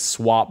you can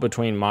swap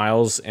between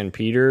Miles and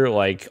Peter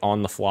like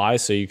on the fly,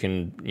 so you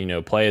can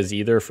play as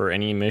either for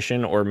any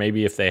mission, or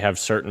maybe if they have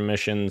certain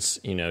missions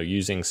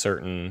using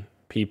certain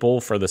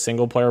people for the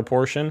single player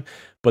portion,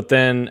 but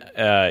then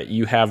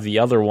you have the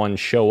other one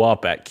show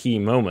up at key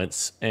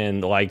moments,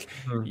 and like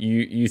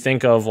you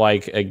think of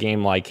like a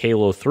game like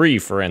Halo 3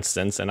 for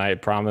instance, and I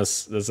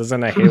promise this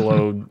isn't a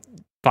Halo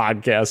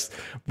podcast,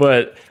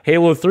 but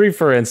Halo 3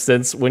 for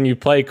instance, when you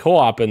play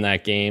co-op in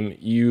that game,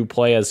 you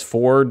play as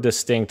 4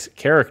 distinct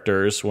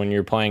characters when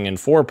you're playing in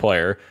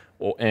 4-player,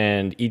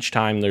 and each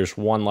time there's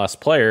one less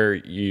player,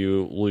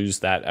 you lose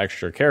that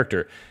extra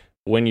character.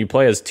 When you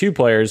play as 2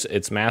 players,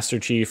 it's Master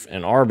Chief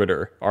and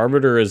Arbiter.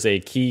 Arbiter is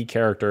a key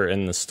character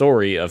in the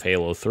story of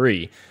Halo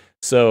 3.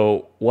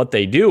 So what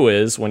they do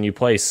is when you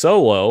play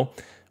solo,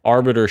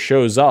 Arbiter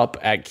shows up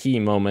at key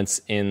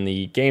moments in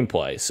the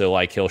gameplay. So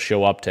like he'll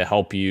show up to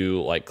help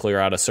you like clear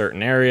out a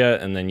certain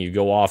area, and then you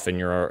go off and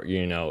you're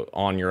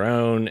on your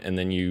own, and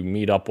then you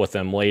meet up with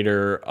him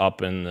later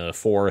up in the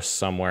forest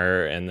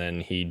somewhere, and then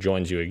he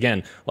joins you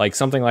again. Like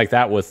something like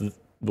that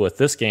with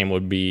this game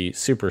would be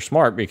super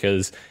smart,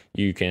 because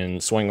you can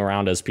swing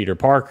around as Peter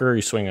Parker,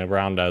 you swing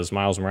around as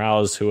Miles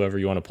Morales, whoever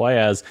you want to play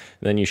as,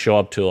 then you show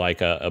up to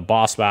like a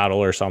boss battle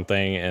or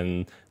something,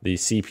 and the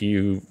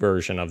CPU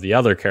version of the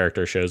other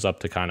character shows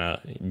up to kind of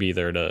be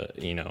there to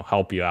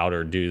help you out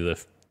or do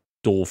the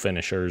dual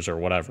finishers or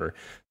whatever.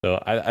 So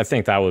I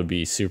think that would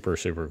be super,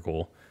 super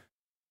cool.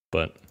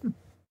 But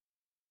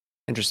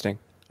interesting.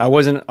 I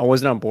wasn't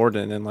on board,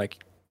 and then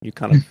like you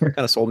kind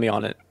of sold me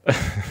on it.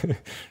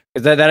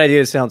 Because that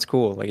idea sounds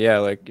cool. Like, yeah,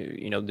 like,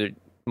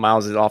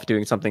 Miles is off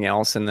doing something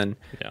else, and then,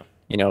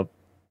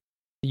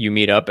 you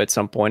meet up at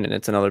some point, and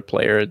it's another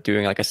player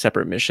doing like a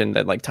separate mission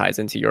that like ties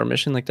into your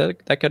mission. Like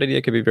that kind of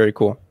idea could be very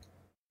cool.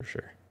 For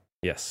sure.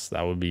 Yes,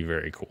 that would be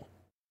very cool.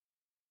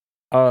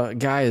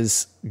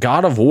 Guys,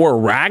 God of War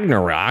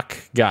Ragnarok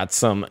got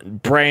some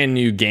brand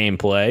new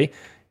gameplay.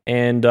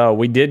 And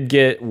we did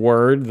get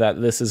word that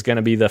this is going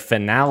to be the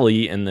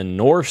finale in the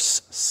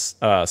Norse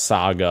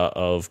saga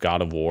of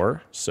God of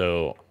War.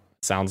 So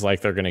sounds like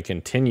they're going to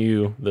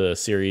continue the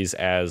series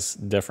as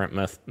different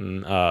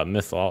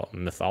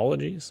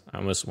mythologies. I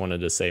almost wanted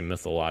to say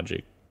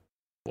mythologic,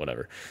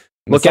 whatever.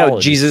 Look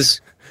out,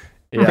 Jesus.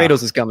 Yeah.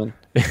 Kratos is coming.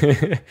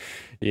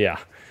 Yeah.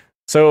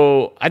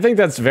 So I think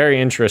that's very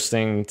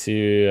interesting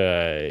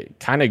to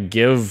kind of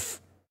give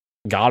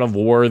God of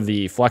War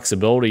the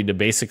flexibility to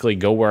basically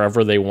go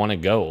wherever they want to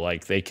go.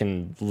 Like they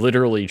can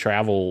literally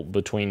travel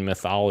between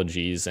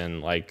mythologies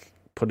and like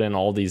put in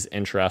all these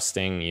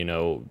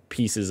interesting,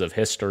 pieces of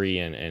history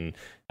and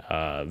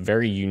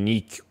very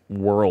unique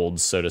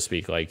worlds, so to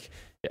speak. Like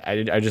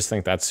I just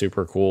think that's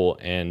super cool.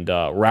 And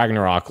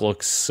Ragnarok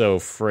looks so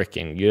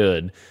freaking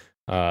good.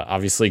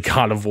 Obviously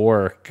God of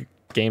War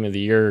Game of the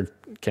Year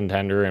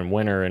contender and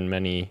winner in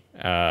many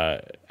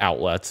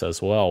outlets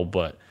as well.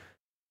 But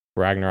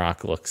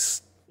Ragnarok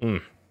looks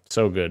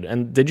so good.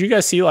 And did you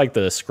guys see like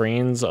the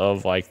screens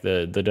of like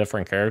the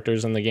different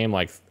characters in the game?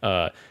 Like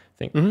I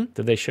think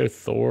did they show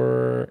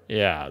Thor?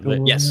 Yeah.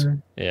 Yes.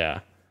 Yeah.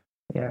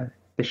 Yeah.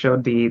 They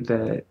showed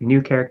the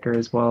new character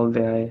as well,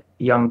 the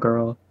young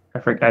girl. I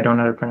don't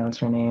know how to pronounce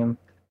her name.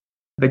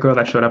 The girl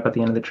that showed up at the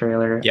end of the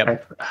trailer.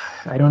 Yep.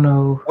 I don't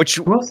know. Which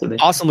who else did they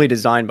show? awesomely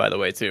designed, by the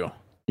way, too.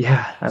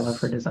 Yeah, I love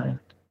her design.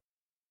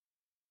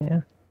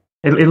 Yeah.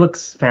 It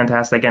looks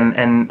fantastic.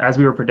 And as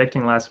we were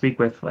predicting last week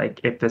with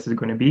like if this is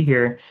going to be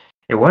here,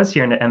 it was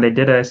here, and they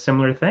did a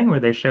similar thing where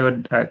they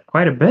showed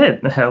quite a bit,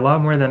 a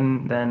lot more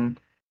than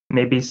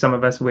maybe some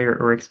of us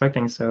were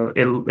expecting. So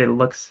it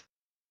looks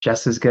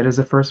just as good as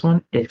the first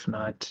one, if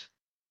not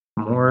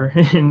more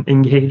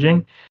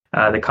engaging.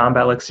 The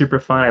combat looks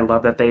super fun. I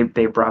love that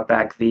they brought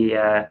back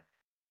the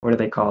what are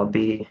they called,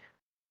 the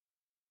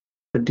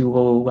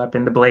dual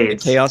weapon, the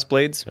blades, The Chaos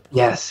Blades.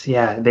 Yes,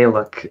 yeah, they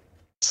look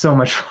so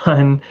much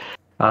fun.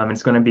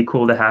 It's going to be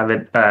cool to have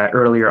it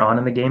earlier on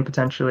in the game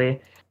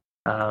potentially.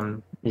 I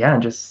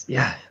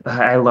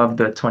love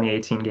the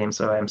 2018 game,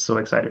 so I'm so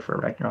excited for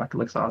Ragnarok. It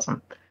looks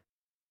awesome.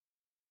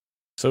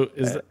 So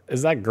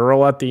is that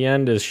girl at the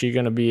end? Is she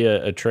going to be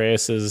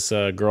Atreus's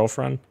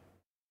girlfriend?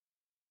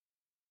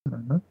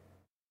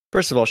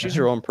 First of all, she's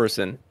her own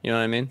person. You know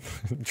what I mean?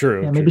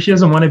 True. Yeah, maybe she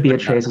doesn't want to be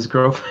Atreus's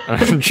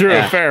girlfriend. True.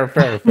 Yeah. Fair.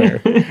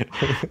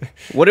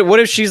 What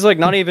if she's like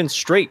not even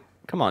straight?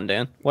 Come on,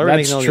 Dan.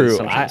 That's true.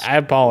 I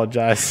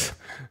apologize.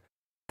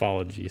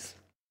 Apologies.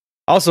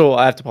 Also,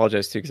 I have to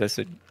apologize too because I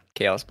said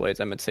Chaos Blades.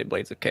 I meant to say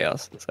Blades of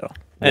Chaos. So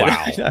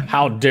wow,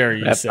 how dare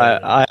you say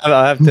that?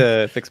 I have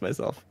to fix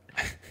myself.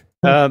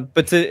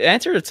 But to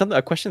answer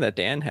a question that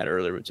Dan had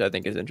earlier, which I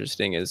think is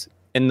interesting, is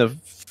in the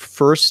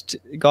first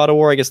God of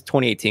War, I guess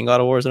 2018 God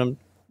of War is what I'm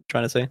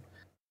trying to say.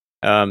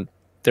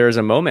 There's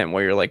a moment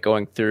where you're like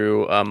going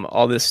through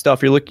all this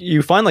stuff.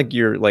 You find like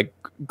your like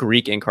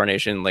Greek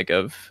incarnation like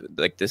of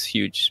like this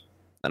huge,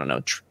 I don't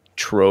know,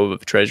 trove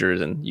of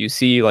treasures, and you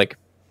see like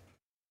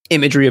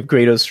imagery of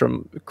Kratos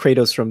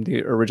from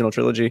the original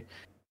trilogy.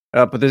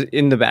 But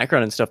in the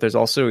background and stuff, there's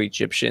also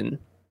Egyptian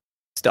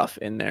stuff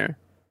in there.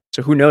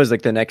 So who knows,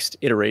 like the next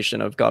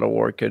iteration of God of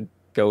War could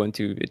go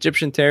into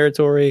Egyptian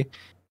territory,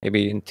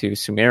 maybe into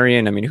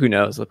Sumerian. I mean, who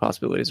knows? The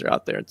possibilities are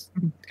out there. It's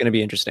going to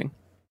be interesting.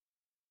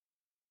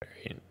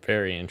 Very,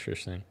 very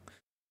interesting.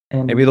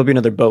 And maybe there'll be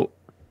another boat.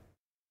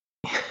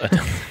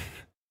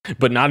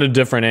 But not a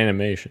different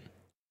animation.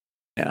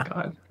 Yeah.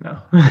 God, no.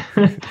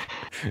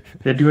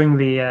 They're doing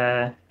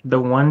the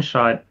one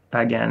shot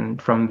again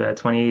from the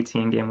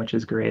 2018 game, which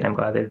is great. I'm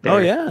glad that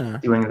they're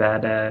doing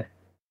that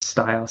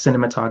style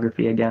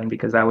cinematography again,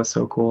 because that was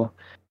so cool,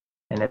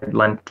 and it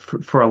lent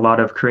for a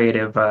lot of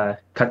creative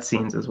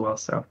cutscenes as well.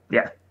 So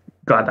yeah,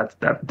 glad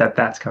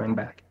that's coming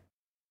back.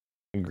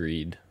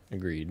 Agreed.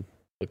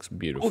 Looks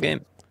beautiful.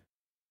 Cool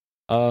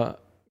game.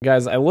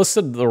 Guys, I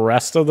listed the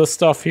rest of the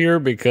stuff here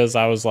because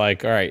I was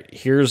like, all right,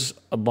 here's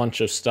a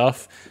bunch of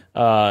stuff.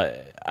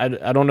 I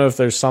don't know if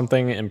there's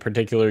something in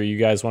particular you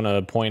guys want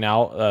to point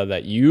out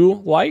that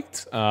you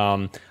liked.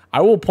 I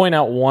will point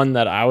out one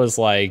that I was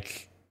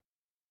like,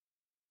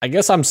 I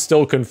guess I'm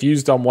still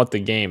confused on what the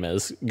game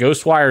is.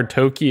 Ghostwire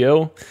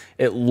Tokyo.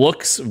 It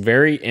looks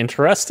very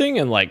interesting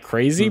and like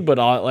crazy, but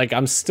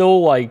I'm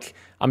still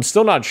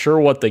not sure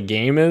what the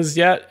game is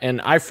yet.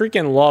 And I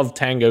freaking love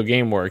Tango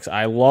Gameworks.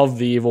 I love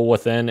The Evil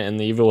Within and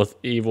The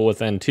Evil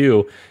Within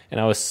 2.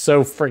 And I was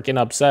so freaking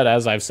upset,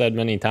 as I've said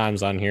many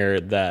times on here,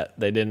 that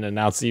they didn't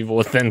announce Evil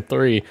Within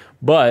 3.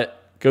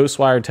 But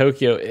Ghostwire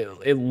Tokyo,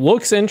 it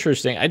looks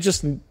interesting.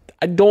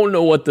 I don't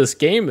know what this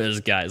game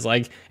is, guys.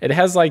 Like, it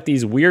has like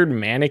these weird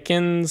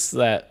mannequins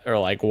that are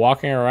like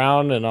walking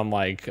around, and I'm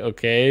like,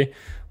 okay,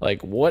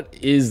 like, what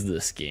is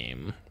this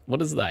game?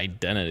 What is the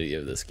identity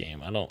of this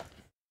game?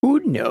 Who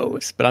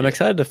knows? But I'm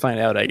excited to find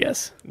out, I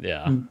guess.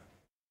 Yeah.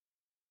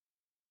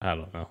 I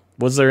don't know.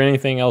 Was there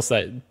anything else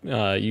that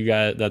you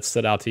guys that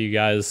stood out to you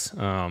guys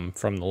from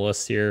the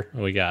list here?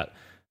 We got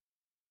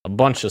a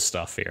bunch of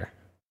stuff here.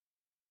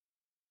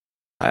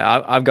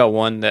 I've got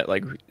one that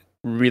like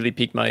really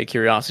piqued my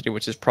curiosity,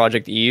 which is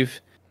Project Eve.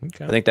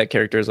 Okay. I think that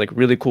character is like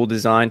really cool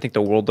design. I think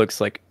the world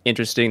looks like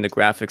interesting. The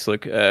graphics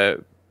look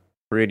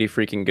pretty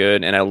freaking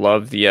good, and I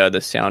love the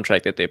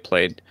soundtrack that they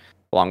played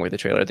along with the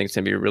trailer. I think it's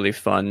gonna be really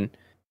fun.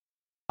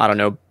 I don't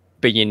know,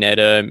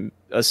 Bayonetta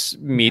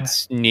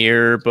meets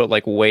Nier, but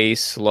like way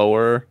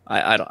slower.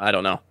 I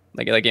don't know.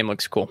 Like that game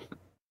looks cool.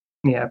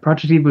 Yeah,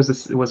 Project Eve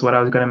was what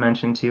I was going to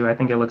mention too. I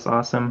think it looks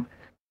awesome.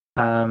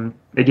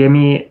 It gave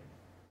me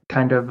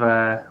kind of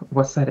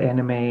what's that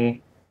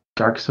anime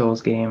Dark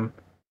Souls game?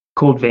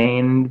 Cold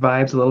Vein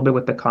vibes a little bit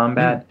with the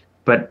combat.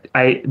 But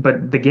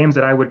the games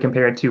that I would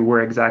compare it to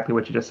were exactly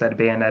what you just said,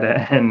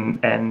 Bayonetta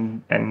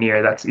and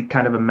Nier. That's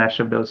kind of a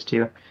mesh of those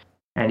two.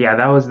 And yeah,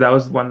 that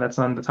was one that's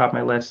on the top of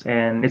my list.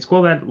 And it's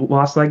cool that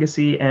Lost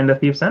Legacy and The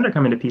Thief's End are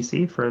coming to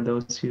PC for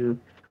those who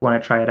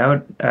want to try it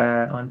out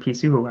on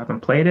PC who haven't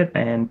played it,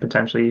 and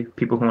potentially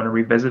people who want to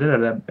revisit it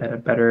at a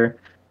better,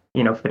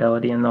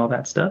 fidelity and all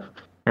that stuff.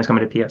 And it's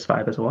coming to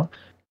PS5 as well.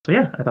 So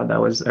yeah, I thought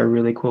that was a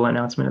really cool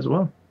announcement as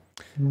well.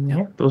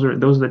 Yeah, those are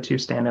the two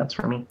standouts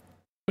for me.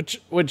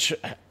 Which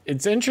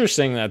it's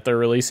interesting that they're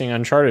releasing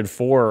Uncharted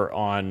 4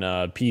 on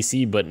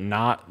PC, but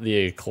not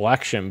the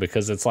collection,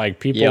 because it's like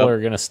people are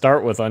going to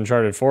start with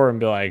Uncharted 4 and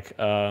be like,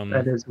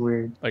 that is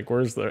weird. Like,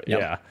 where's the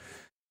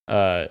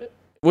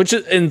which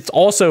is, and it's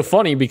also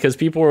funny because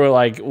people were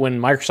like, when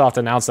Microsoft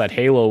announced that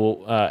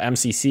Halo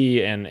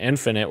MCC and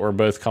Infinite were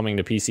both coming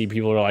to PC,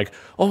 people were like,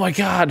 oh my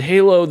God,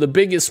 Halo, the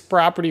biggest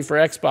property for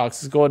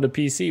Xbox, is going to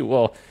PC.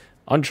 Well,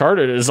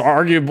 Uncharted is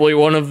arguably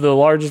one of the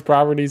largest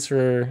properties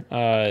for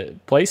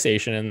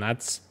PlayStation, and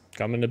that's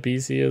coming to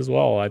PC as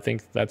well. I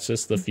think that's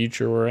just the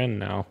future we're in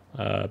now.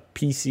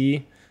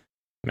 PC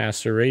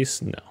Master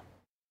Race, no.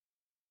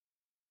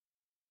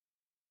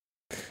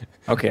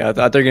 Okay, I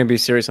thought they were going to be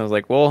serious. I was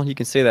like, well, you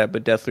can say that,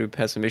 but Deathloop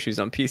has some issues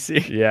on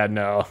PC. Yeah,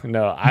 no.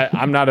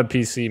 I'm not a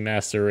PC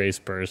Master Race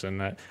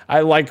person.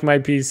 I like my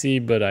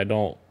PC, but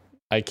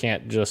I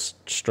can't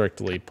just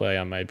strictly play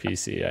on my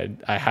PC.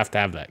 I have to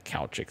have that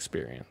couch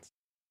experience,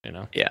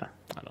 Yeah.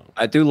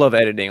 I do love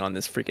editing on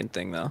this freaking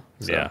thing, though.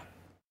 So. Yeah.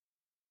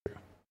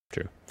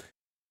 True.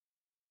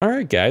 All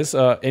right, guys.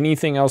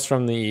 Anything else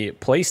from the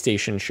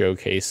PlayStation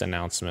Showcase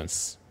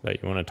announcements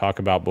that you want to talk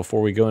about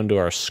before we go into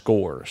our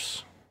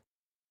scores?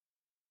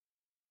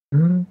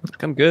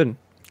 I'm good.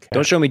 Okay.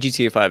 Don't show me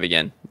GTA 5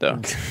 again,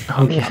 though.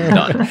 Okay.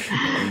 Done.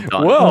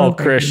 Well,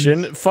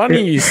 Christian,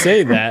 funny you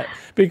say that,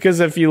 because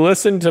if you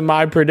listened to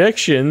my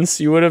predictions,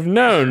 you would have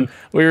known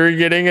we were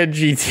getting a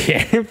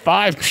GTA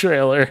 5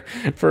 trailer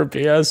for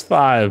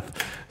PS5.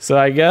 So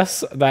I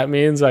guess that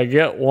means I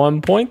get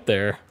 1 point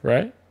there,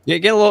 right? Yeah,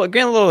 getting a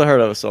little ahead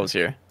of ourselves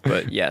here,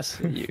 but yes.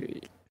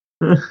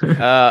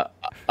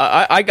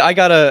 I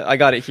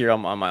got it here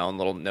on my own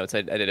little notes.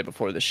 I did it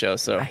before the show,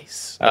 so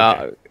nice.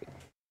 Okay.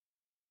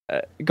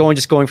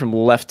 Going from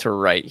left to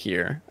right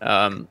here.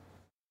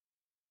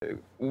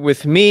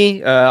 With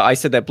me, I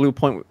said that Blue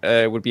Point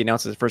would be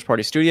announced as a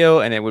first-party studio,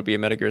 and it would be a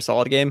Metal Gear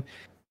Solid game.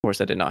 Of course,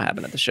 that did not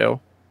happen at the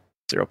show.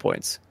 0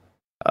 points.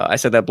 I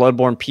said that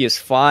Bloodborne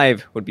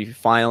PS5 would be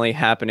finally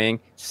happening.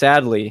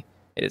 Sadly,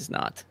 it is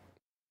not.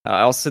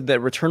 I also said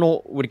that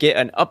Returnal would get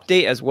an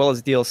update as well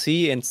as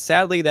DLC, and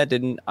sadly, that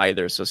didn't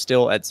either. So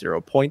still at 0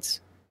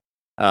 points.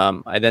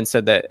 I then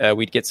said that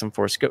we'd get some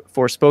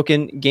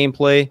Forspoken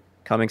gameplay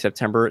coming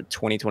September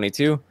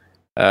 2022.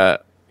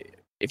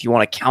 If you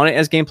want to count it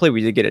as gameplay,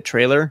 we did get a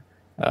trailer,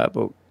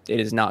 but it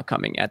is not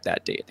coming at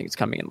that date. I think it's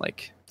coming in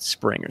like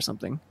spring or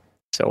something.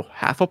 So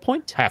half a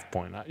point? Half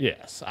point.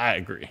 Yes, I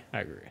agree.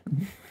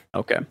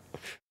 Okay. And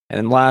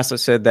then last, I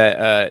said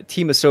that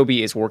Team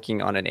Asobi is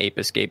working on an Ape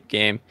Escape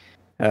game.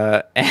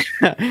 I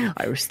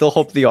still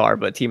hope they are,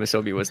 but Team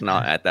Asobi was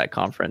not at that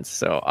conference.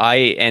 So I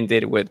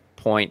ended with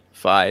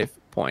 0.5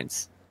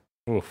 points.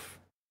 Oof.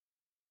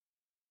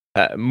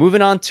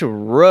 Moving on to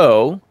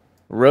Ro.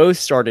 Ro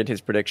started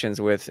his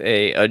predictions with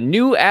a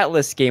new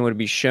Atlas game would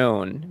be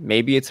shown.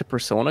 Maybe it's a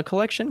Persona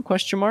collection? ?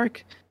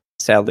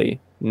 Sadly,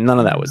 none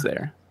of that was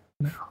there.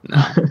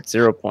 No,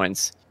 0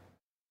 points.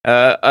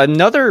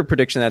 Another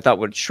prediction that I thought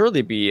would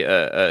surely be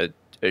a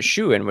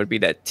shoe-in would be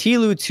that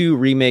TLOU 2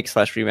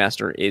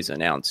 remake/remaster is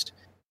announced.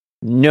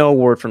 No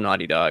word from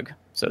Naughty Dog,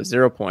 so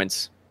 0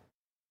 points.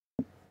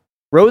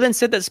 Ro then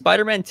said that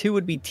Spider-Man 2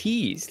 would be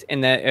teased,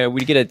 and that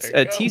we'd get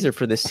a teaser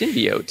for the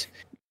symbiote.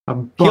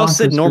 He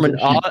also said Norman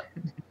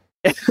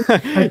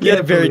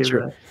Yeah, very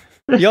true.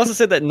 He also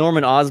said that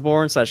Norman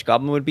Osborn /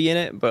 Goblin would be in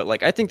it,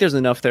 but I think there's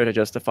enough there to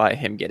justify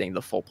him getting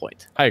the full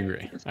point. I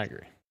agree.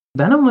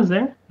 Venom was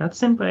there. That's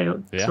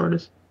symbiote, sort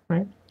of,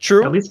 right?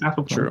 True. At least half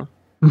a point. True.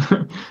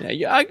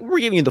 We're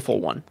giving you the full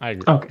one. I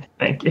agree. Okay,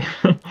 thank you.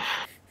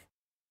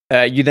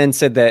 You then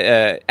said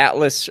that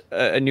Atlas,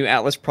 a new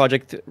Atlas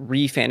project,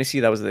 Re-Fantasy,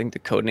 that was I think the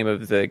code name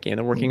of the game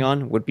they're working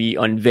on, would be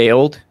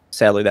unveiled.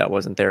 Sadly, that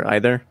wasn't there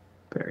either.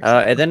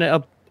 And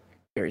then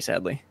very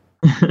sadly,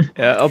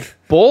 a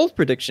bold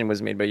prediction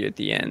was made by you at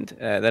the end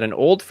that an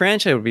old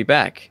franchise would be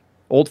back.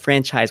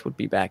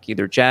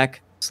 Either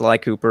Jack, Sly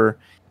Cooper,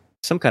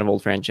 some kind of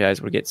old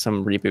franchise would get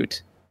some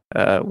reboot.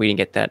 We didn't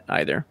get that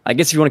either. I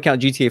guess if you want to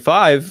count GTA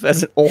 5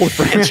 as an old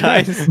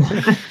franchise.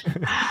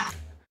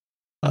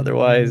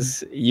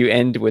 Otherwise, you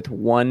end with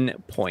 1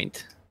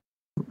 point.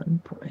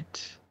 1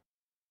 point.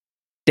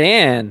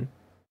 Dan,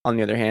 on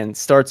the other hand,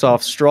 starts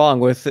off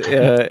strong with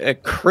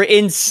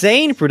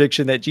insane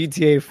prediction that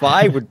GTA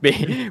 5 would be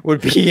here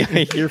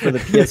for the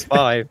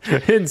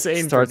PS5.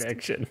 Insane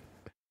prediction.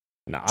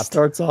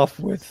 Starts off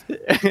with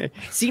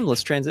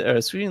seamless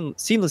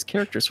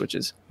character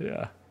switches.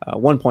 Yeah.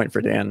 1 point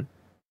for Dan.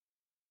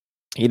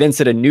 He then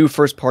said a new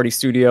first-party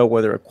studio,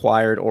 whether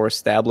acquired or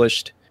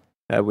established,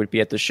 would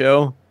be at the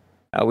show.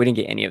 We didn't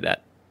get any of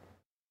that.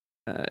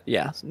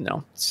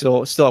 No.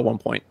 Still at 1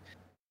 point.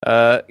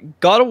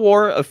 God of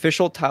War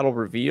official title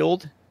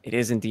revealed. It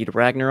is indeed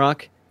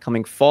Ragnarok,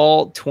 coming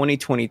fall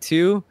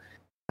 2022.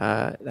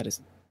 That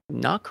is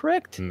not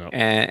correct. No.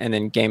 And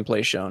then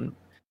gameplay shown.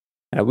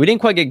 We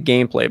didn't quite get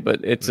gameplay,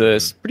 but it's a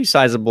pretty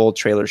sizable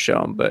trailer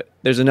shown. But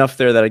there's enough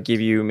there that I give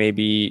you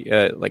maybe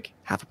like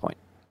half a point.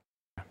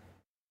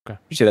 Okay.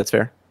 You say that's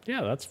fair?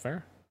 Yeah, that's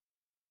fair.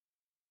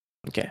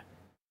 Okay.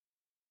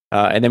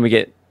 And then we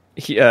get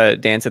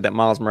Dan said that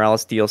Miles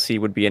Morales DLC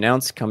would be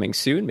announced coming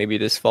soon, maybe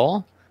this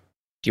fall.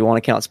 Do you want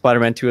to count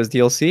Spider-Man 2 as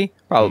DLC?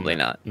 Probably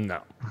not.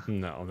 No,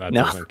 that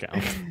doesn't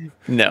count.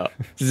 No,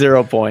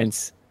 0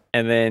 points.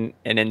 And then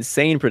an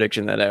insane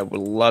prediction that I would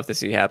love to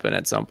see happen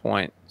at some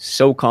point.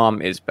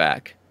 SOCOM is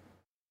back.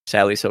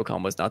 Sadly,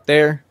 SOCOM was not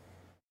there.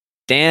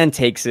 Dan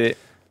takes it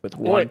with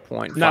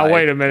 1.5. Now,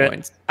 wait a minute.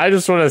 Points. I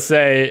just want to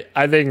say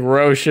I think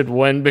Ro should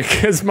win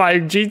because my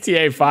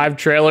GTA 5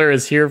 trailer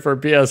is here for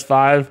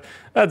PS5.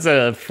 That's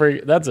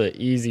an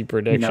easy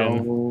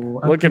prediction.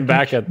 No, Looking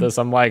back at this,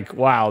 I'm like,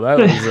 wow, that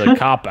was a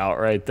cop out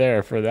right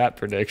there for that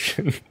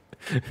prediction.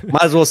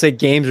 Might as well say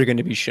games are going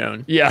to be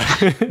shown. Yeah.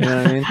 You know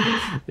what I mean?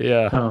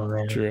 Yeah. Oh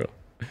man. True.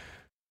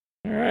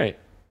 All right.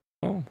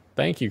 Well,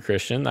 thank you,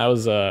 Christian. That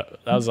was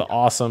an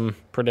awesome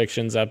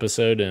predictions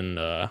episode,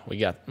 and we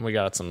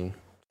got some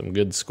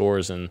good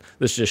scores, and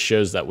this just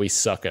shows that we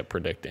suck at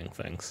predicting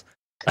things.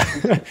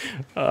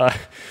 All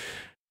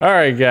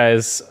right,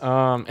 guys.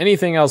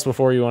 Anything else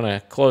before you want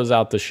to close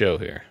out the show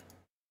here?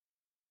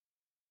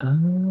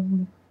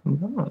 No.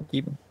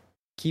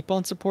 Keep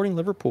on supporting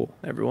Liverpool,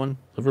 everyone.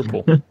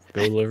 Liverpool.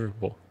 Go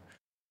Liverpool.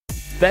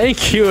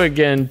 Thank you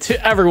again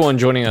to everyone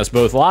joining us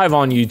both live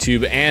on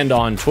YouTube and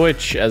on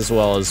Twitch, as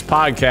well as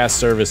podcast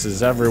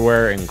services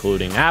everywhere,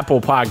 including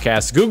Apple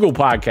Podcasts, Google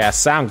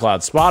Podcasts,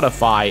 SoundCloud,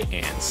 Spotify,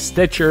 and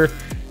Stitcher.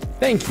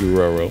 Thank you,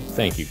 Roro.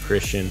 Thank you,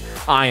 Christian.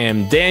 I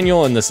am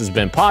Daniel, and this has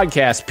been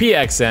Podcast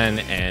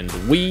PXN, and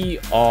we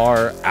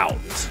are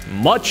out.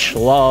 Much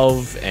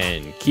love,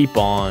 and keep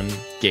on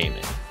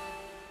gaming.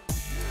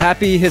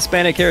 Happy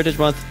Hispanic Heritage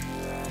Month.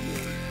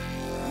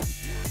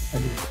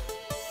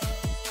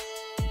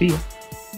 See ya.